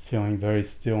 feeling very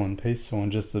still and peaceful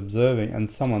and just observing, and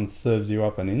someone serves you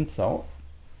up an insult,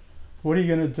 what are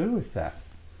you going to do with that?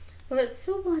 Well, it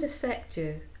still might affect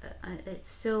you. It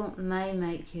still may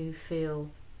make you feel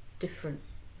different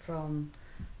from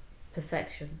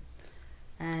perfection,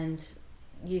 and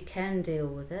you can deal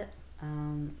with it.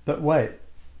 But wait.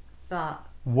 But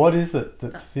what is it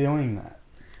that's feeling that?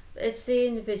 It's the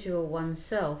individual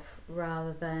oneself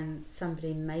rather than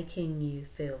somebody making you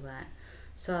feel that.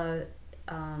 So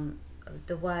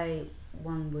the way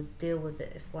one would deal with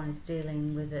it, if one is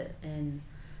dealing with it in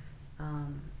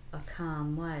a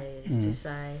calm way, is to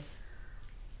say,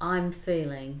 I'm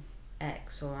feeling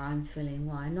X or I'm feeling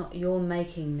Y, not you're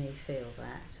making me feel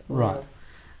that. Or, right.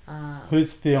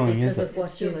 Whose feeling is it?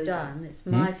 Because of what you've done, it's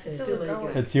my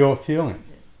feeling. It's your feeling.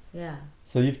 Yeah.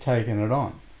 So you've taken it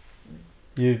on.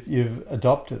 You've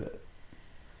adopted it.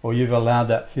 Or you've allowed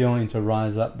that feeling to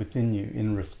rise up within you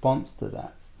in response to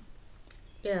that.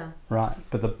 Yeah. Right.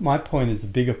 But my point is a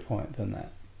bigger point than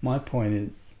that. My point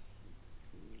is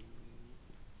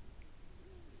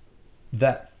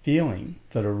that feeling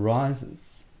that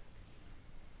arises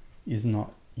is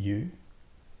not you.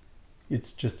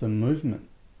 It's just a movement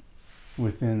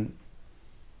within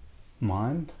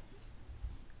mind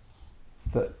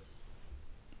that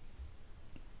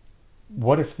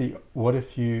what if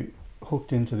you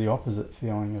hooked into the opposite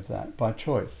feeling of that by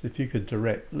choice? If you could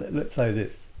direct, let's say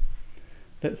this.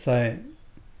 Let's say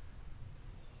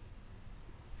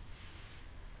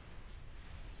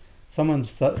someone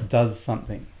does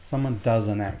something, someone does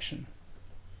an action.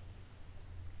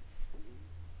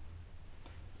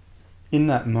 In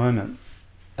that moment,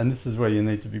 and this is where you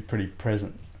need to be pretty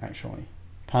present actually,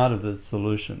 part of the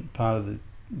solution, part of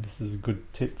this is a good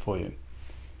tip for you.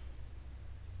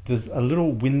 There's a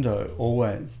little window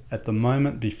always at the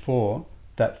moment before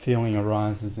that feeling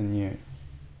arises in you.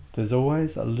 There's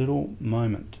always a little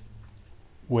moment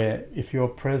where if you're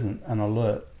present and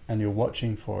alert and you're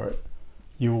watching for it,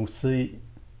 you will see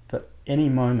that any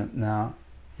moment now,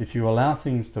 if you allow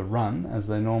things to run as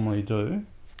they normally do,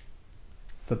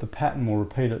 that the pattern will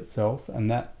repeat itself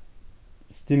and that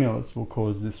stimulus will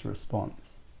cause this response.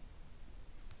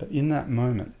 But in that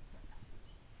moment,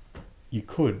 you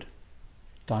could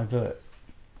divert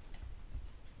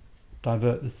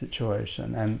the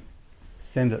situation and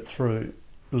send it through,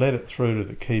 let it through to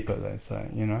the keeper, they say,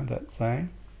 that saying.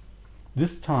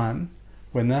 This time,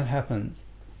 when that happens,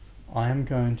 I am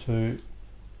going to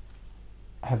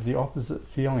have the opposite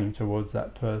feeling towards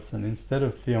that person. Instead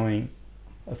of feeling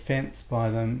offence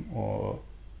by them or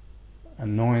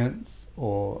annoyance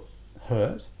or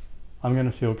hurt, I'm going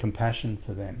to feel compassion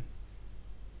for them.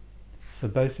 So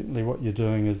basically what you're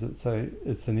doing is it's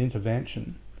an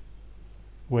intervention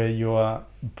where you are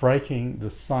breaking the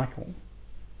cycle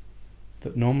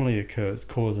that normally occurs,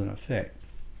 cause and effect.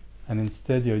 And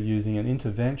instead you're using an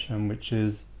intervention which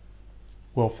is,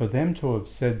 well, for them to have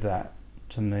said that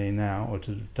to me now, or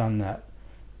to have done that,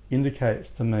 indicates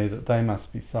to me that they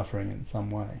must be suffering in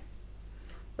some way.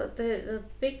 But the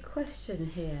big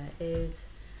question here is,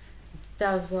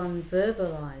 does one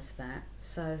verbalise that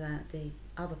so that the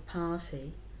other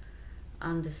party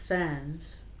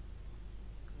understands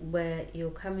where you're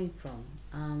coming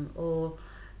from? Or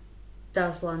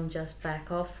does one just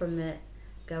back off from it,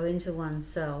 go into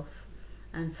oneself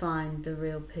and find the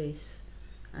real peace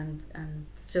and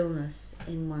stillness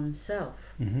in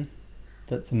oneself? Mm-hmm.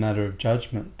 That's a matter of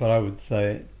judgment, but I would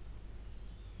say,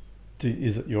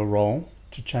 is it your role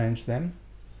to change them?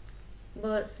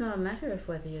 Well, it's not a matter of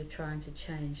whether you're trying to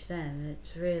change them,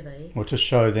 it's really... Or to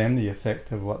show them the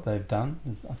effect of what they've done,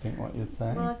 is I think what you're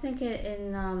saying. Well, I think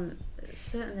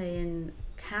certainly in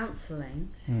counselling,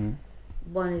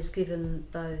 one is given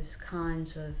those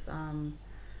kinds of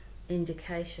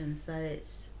indications that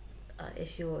it's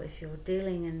if you're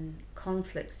dealing in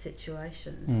conflict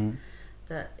situations,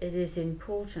 that it is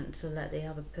important to let the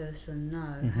other person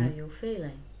know how you're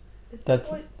feeling.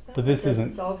 But this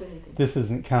isn't solve anything. This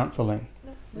isn't counselling.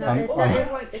 No, It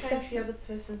won't it change doesn't. the other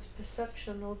person's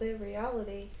perception or their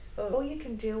reality. All you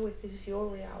can deal with is your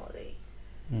reality.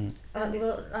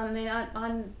 Well, I mean,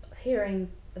 I'm hearing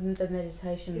the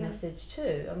meditation message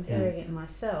too. I'm hearing it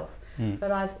myself.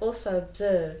 But I've also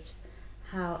observed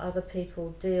how other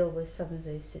people deal with some of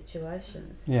these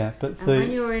situations. Yeah, but And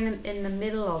when you're in the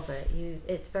middle of it,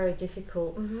 it's very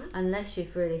difficult, unless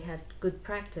you've really had good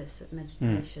practice at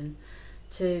meditation,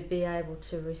 to be able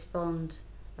to respond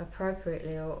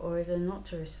appropriately or even not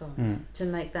to respond, to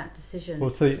make that decision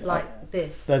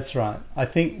this. That's right. I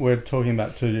think we're talking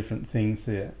about two different things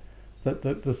here.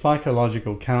 The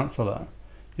psychological counsellor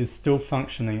is still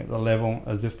functioning at the level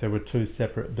as if there were two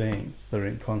separate beings that are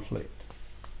in conflict.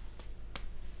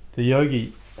 The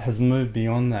yogi has moved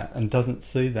beyond that and doesn't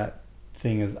see that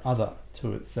thing as other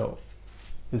to itself.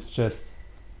 It's just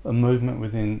a movement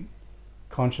within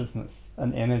consciousness,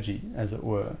 an energy, as it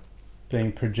were,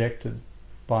 being projected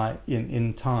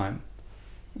in time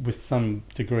with some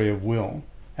degree of will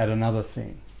at another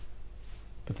thing.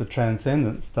 But the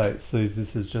transcendent state sees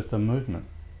this as just a movement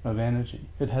of energy.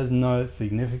 It has no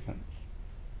significance.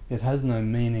 It has no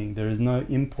meaning. There is no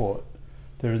import.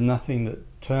 There is nothing that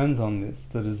turns on this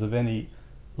that is of any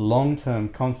long-term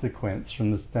consequence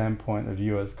from the standpoint of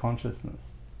you as consciousness.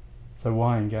 So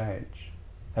why engage?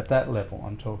 At that level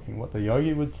I'm talking. What the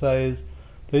yogi would say is,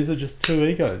 these are just two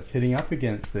egos hitting up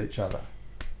against each other.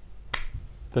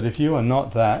 But if you are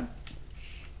not that,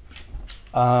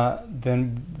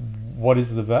 then what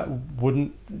is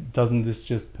doesn't this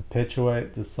just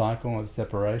perpetuate the cycle of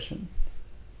separation?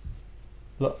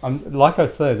 Look, like I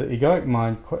say, the egoic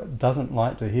mind doesn't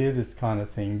like to hear this kind of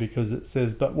thing, because it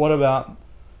says, but what about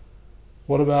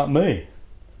me?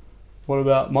 What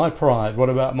about my pride? What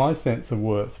about my sense of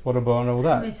worth? What about all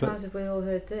that? How many times have we all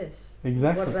heard this?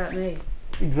 Exactly. What about me?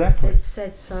 Exactly. It's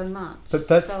said so much, but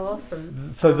that's, so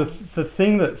often. So the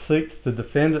thing that seeks to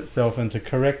defend itself and to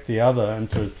correct the other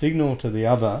and to signal to the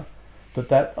other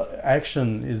that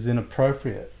action is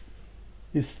inappropriate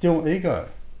is still ego.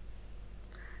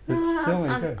 It's still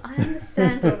ego. I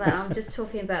understand all that. I'm just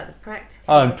talking about the practicalities.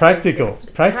 Oh, and practically.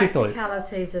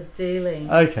 Practicalities of dealing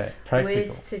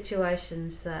with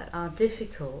situations that are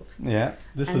difficult. Yeah,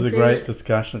 this is a great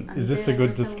discussion. Is this a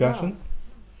good discussion?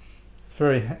 It's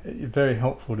very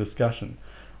helpful discussion.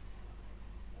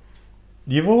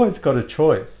 You've always got a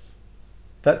choice.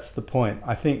 That's the point.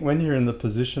 I think when you're in the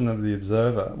position of the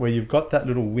observer, where you've got that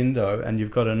little window and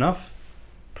you've got enough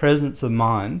presence of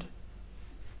mind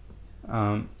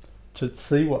to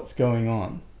see what's going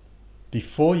on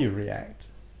before you react,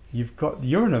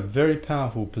 you're in a very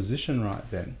powerful position right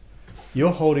then.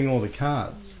 You're holding all the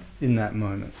cards in that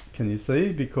moment. Can you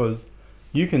see? Because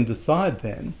you can decide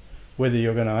then whether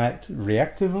you're going to act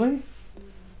reactively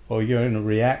or you're going to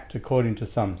react according to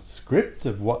some script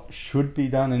of what should be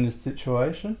done in this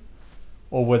situation,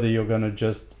 or whether you're going to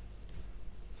just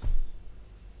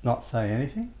not say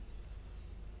anything,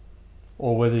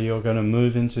 or whether you're going to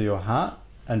move into your heart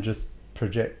and just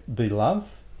be love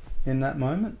in that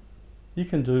moment. You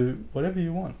can do whatever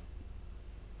you want.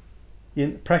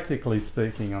 Practically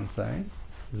speaking, I'm saying,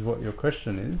 is what your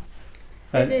question is.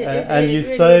 And you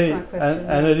say,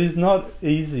 and it is not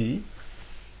easy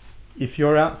if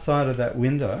you're outside of that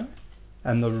window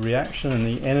and the reaction and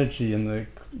the energy and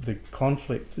the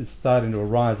conflict is starting to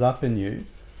rise up in you,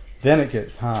 then it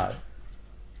gets hard.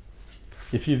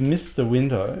 If you've missed the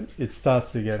window, it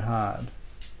starts to get hard.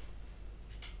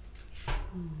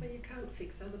 But you can't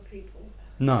fix other people.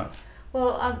 No.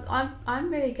 Well, I'm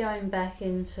really going back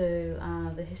into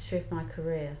the history of my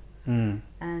career.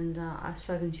 And I've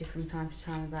spoken to you from time to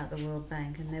time about the World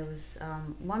Bank, and there was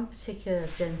one particular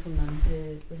gentleman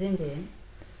who was Indian,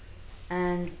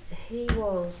 and he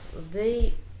was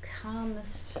the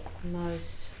calmest,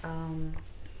 most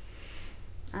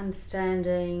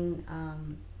understanding,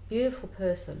 beautiful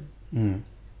person.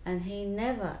 And he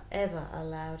never ever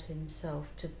allowed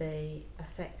himself to be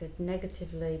affected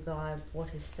negatively by what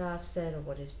his staff said or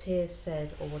what his peers said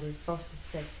or what his bosses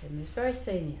said to him. He was very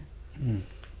senior.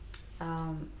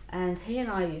 And he and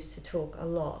I used to talk a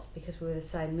lot because we were the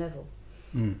same level.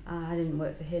 I didn't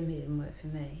work for him, he didn't work for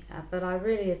me. But I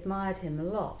really admired him a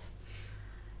lot.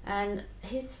 And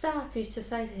his staff used to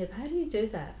say to him, "How do you do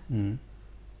that?" And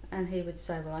he would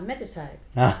say, "Well, I meditate."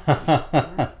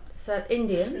 Right? So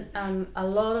Indian, a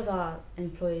lot of our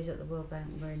employees at the World Bank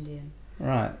were Indian.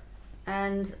 Right.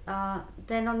 And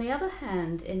then on the other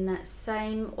hand, in that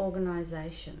same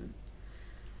organisation,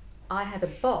 I had a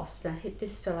boss. Now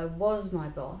this fellow was my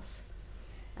boss,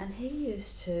 and he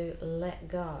used to let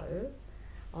go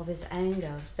of his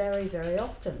anger very, very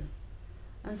often.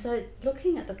 And so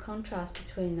looking at the contrast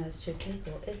between those two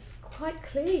people, it's quite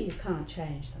clear you can't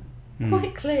change them.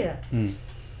 Quite clear.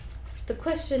 The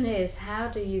question is, how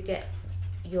do you get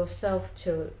yourself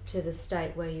to the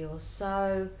state where you're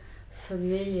so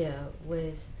familiar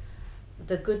with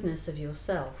the goodness of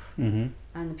yourself and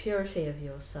the purity of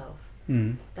yourself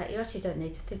that you actually don't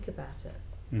need to think about it.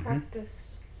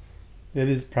 Practice. It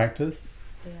is practice.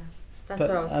 Yeah, that's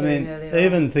what I was saying earlier.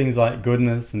 Even things like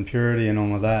goodness and purity and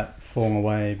all of that fall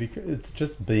away because it's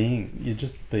just being. You're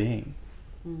just being.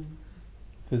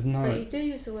 There's no. But you do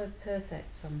use the word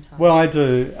perfect sometimes. Well, I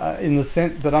do, in the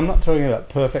sense, but I'm not talking about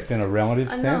perfect in a relative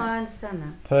sense. No, I understand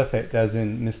that. Perfect as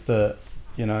in Mr.,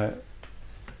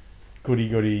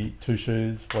 goody, two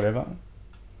shoes, whatever,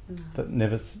 that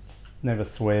never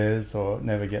swears or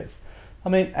never gets. I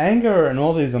mean, anger and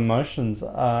all these emotions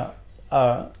are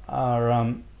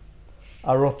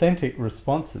authentic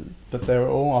responses, but they're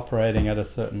all operating at a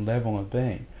certain level of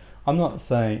being.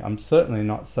 I'm certainly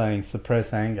not saying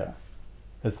suppress anger.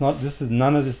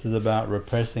 None of this is about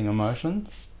repressing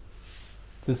emotions.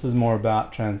 This is more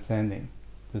about transcending.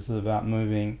 This is about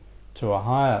moving to a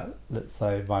higher, let's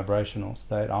say, vibrational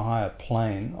state, a higher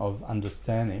plane of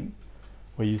understanding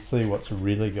where you see what's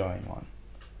really going on.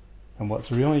 And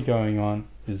what's really going on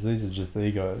is these are just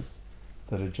egos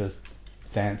that are just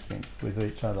dancing with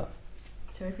each other.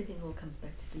 So everything all comes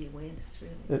back to the awareness,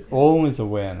 really. It's always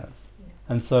awareness. Yeah.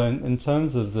 And so in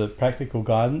terms of the practical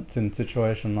guidance in a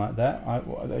situation like that,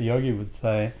 a yogi would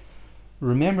say,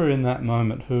 remember in that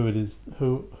moment who it is,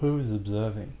 who is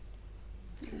observing.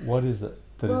 What is it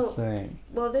that is saying?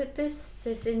 Well,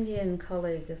 this Indian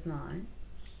colleague of mine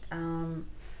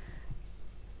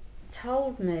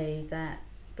told me that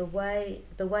the way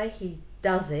he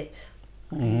does it,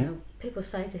 people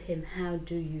say to him, "How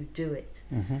do you do it?"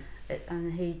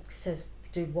 And he says,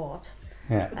 "Do what?"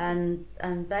 Yeah.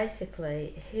 And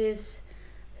basically his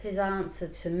answer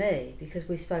to me, because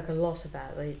we spoke a lot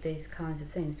about these kinds of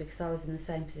things, because I was in the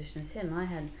same position as him. I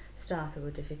had staff who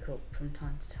were difficult from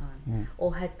time to time,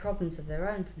 or had problems of their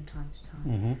own from time to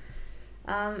time.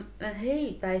 And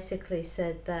he basically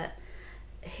said that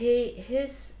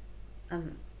his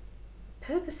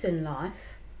purpose in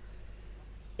life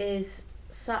is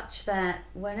such that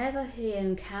whenever he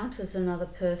encounters another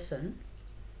person,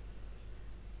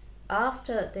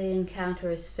 after the encounter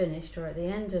is finished or at the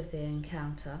end of the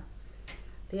encounter,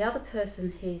 the other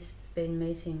person he's been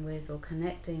meeting with or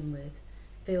connecting with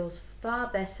feels far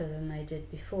better than they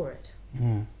did before it.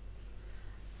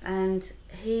 And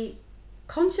he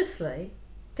consciously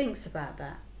thinks about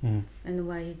that in the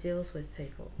way he deals with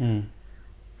people.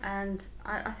 And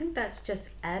I think that's just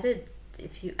added,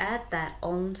 if you add that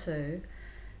onto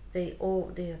the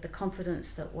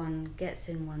confidence that one gets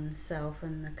in oneself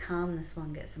and the calmness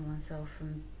one gets in oneself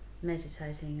from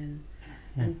meditating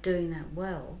and doing that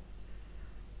well,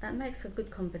 that makes a good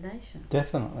combination.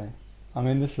 Definitely. I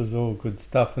mean, this is all good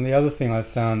stuff. And the other thing I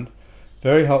found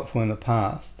very helpful in the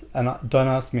past, and don't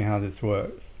ask me how this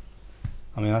works.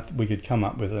 I mean, we could come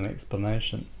up with an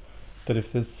explanation. But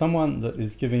if there's someone that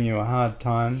is giving you a hard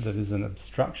time, that is an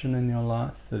obstruction in your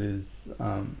life, that is,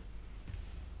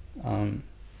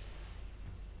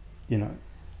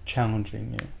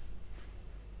 challenging you,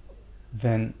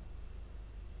 then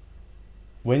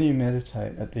when you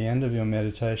meditate, at the end of your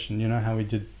meditation, you know how we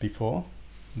did before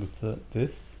with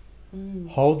this?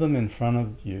 Hold them in front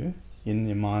of you in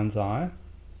your mind's eye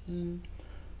and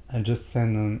just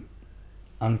send them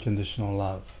unconditional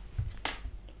love.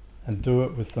 And do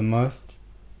it with the most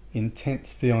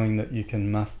intense feeling that you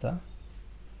can muster.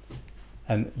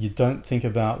 And you don't think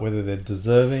about whether they're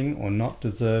deserving or not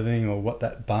deserving or what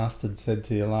that bastard said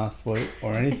to you last week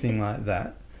or anything like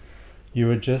that.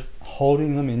 You are just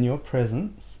holding them in your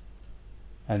presence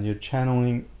and you're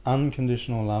channeling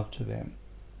unconditional love to them.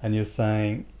 And you're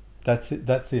saying, that's it,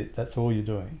 that's all you're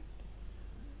doing.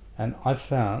 And I've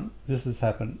found this has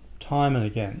happened time and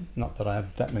again, not that I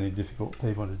have that many difficult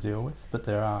people to deal with, but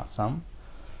there are some.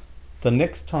 The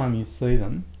next time you see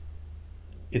them,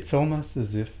 it's almost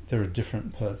as if they're a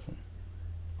different person.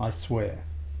 I swear.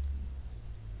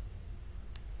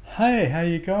 Hey, how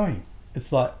you going?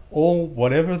 It's like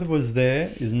whatever was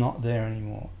there is not there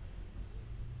anymore.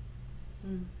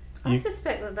 I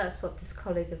suspect that that's what this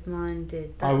colleague of mine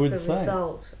did. That's I would a say.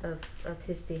 result of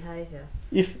his behaviour.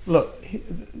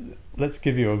 Let's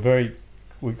give you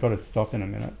we've got to stop in a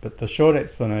minute, but the short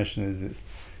explanation is this.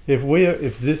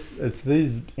 If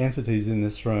these entities in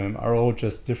this room are all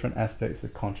just different aspects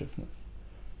of consciousness,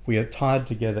 we are tied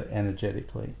together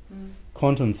energetically.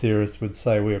 Quantum theorists would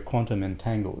say we are quantum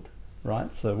entangled,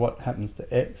 right? So what happens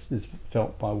to X is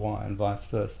felt by Y and vice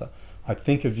versa. I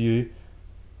think of you,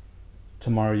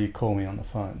 tomorrow you call me on the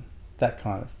phone. That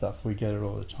kind of stuff, we get it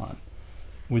all the time.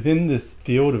 Within this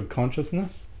field of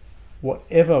consciousness,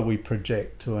 whatever we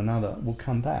project to another will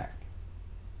come back,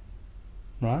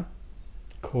 right?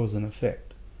 Cause and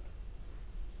effect.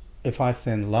 If I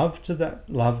send love to that,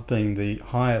 love being the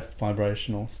highest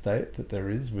vibrational state that there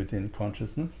is within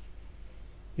consciousness,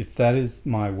 if that is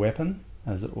my weapon,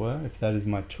 as it were, if that is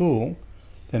my tool,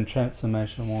 then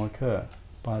transformation will occur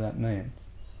by that means.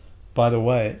 By the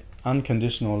way,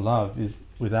 unconditional love is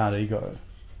without ego.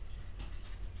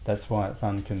 That's why it's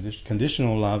unconditional.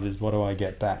 Conditional love is what do I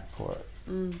get back for it.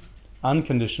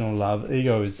 Unconditional love,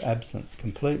 ego is absent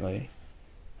completely,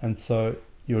 and so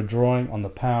you're drawing on the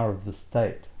power of the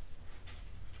state.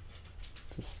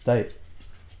 The state,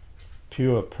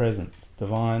 pure presence,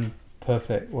 divine,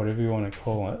 perfect, whatever you want to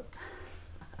call it.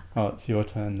 Oh, it's your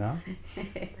turn now.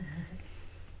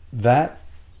 That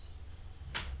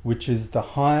which is the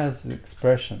highest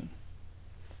expression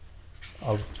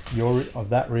of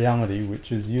that reality,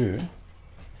 which is you,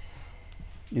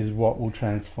 is what will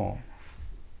transform.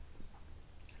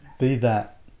 Be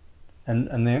that. And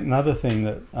then another thing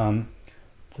that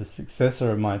the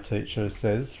successor of my teacher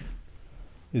says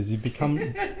is you become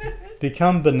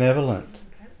benevolent.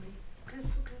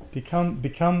 Let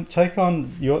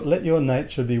your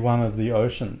nature be one of the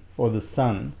ocean or the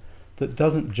sun that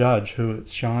doesn't judge who it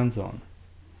shines on.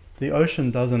 The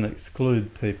ocean doesn't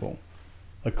exclude people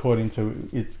according to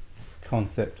its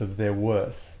concept of their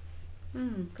worth.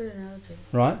 Good analogy.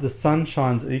 Right? The sun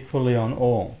shines equally on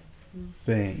all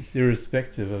beings,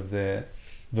 irrespective of their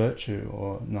virtue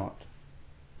or not.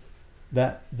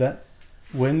 That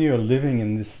when you're living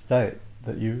in this state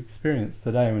that you experience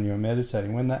today when you're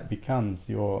meditating, when that becomes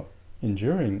your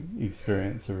enduring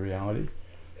experience of reality,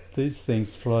 these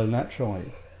things flow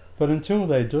naturally. But until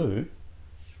they do,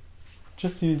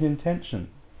 just use intention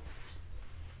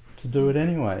to do it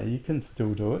anyway. You can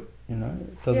still do it, you know.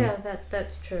 It doesn't. Yeah,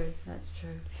 that's true. That's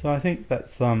true. So I think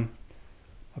that's a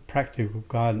practical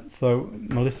guidance. So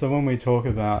Melissa, when we talk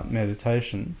about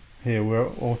meditation here, we're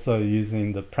also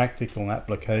using the practical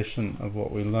application of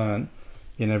what we learn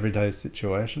in everyday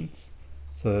situations.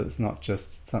 So that it's not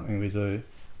just something we do,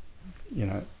 you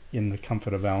know, in the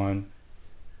comfort of our own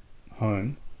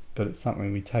home, but it's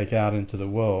something we take out into the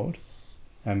world,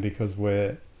 and because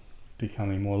we're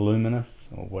becoming more luminous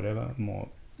or whatever, more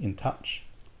in touch,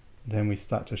 then we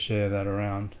start to share that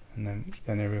around, and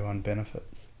then everyone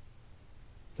benefits.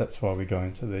 That's why we go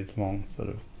into these long sort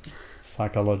of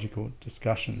psychological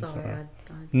discussions. Sorry,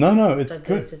 No, it's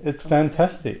good. It's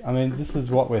fantastic. I mean, this is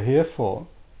what we're here for,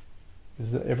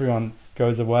 is that everyone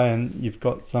goes away and you've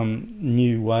got some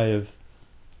new way of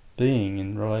being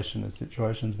in relation to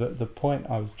situations. But the point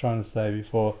I was trying to say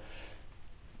before,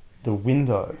 the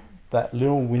window, that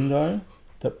little window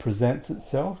that presents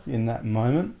itself in that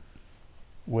moment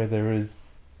where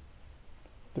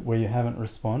where you haven't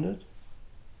responded,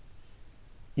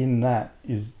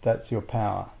 that's your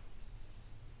power.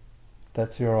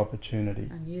 That's your opportunity.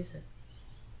 And use it.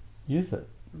 Use it.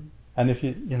 And if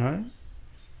you know,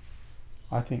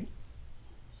 I think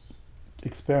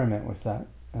experiment with that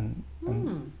and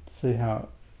see how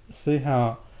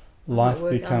life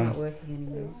becomes. I'm not working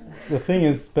anymore. So. The thing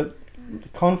is, but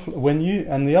conflict.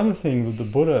 And the other thing that the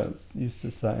Buddha used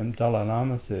to say, and Dalai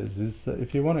Lama says, is that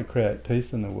if you want to create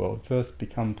peace in the world, first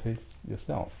become peace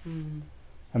yourself.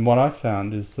 And what I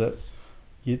found is that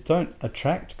you don't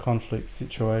attract conflict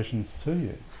situations to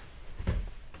you.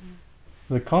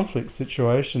 The conflict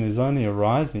situation is only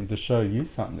arising to show you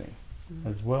something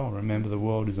as well. Remember, the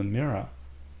world is a mirror,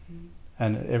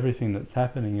 and everything that's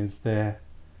happening is there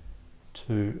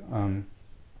to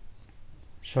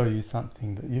show you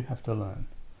something that you have to learn.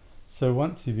 So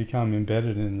once you become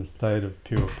embedded in the state of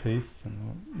pure peace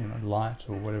and light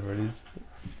or whatever it is that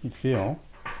you feel,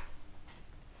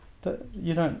 that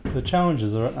the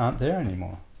challenges aren't there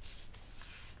anymore.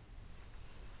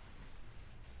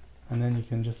 And then you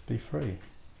can just be free.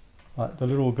 Like the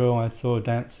little girl I saw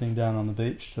dancing down on the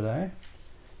beach today,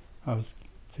 I was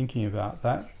thinking about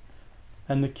that.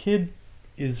 And the kid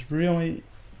is really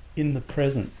in the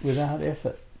present without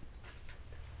effort.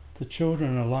 The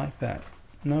children are like that.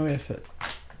 No effort.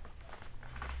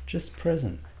 Just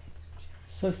present.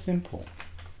 So simple.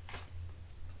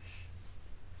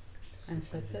 And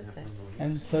so perfect.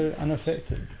 And so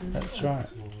unaffected. That's right.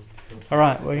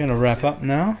 Alright, we're going to wrap up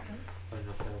now.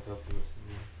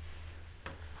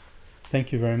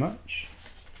 Thank you very much.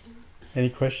 Any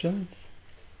questions?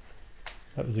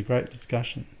 That was a great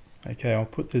discussion. Okay, I'll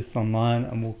put this online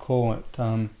and we'll call it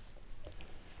something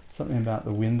about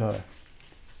the window.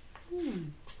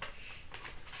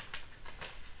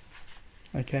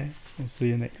 Okay, we'll see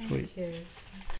you next week. Thank you.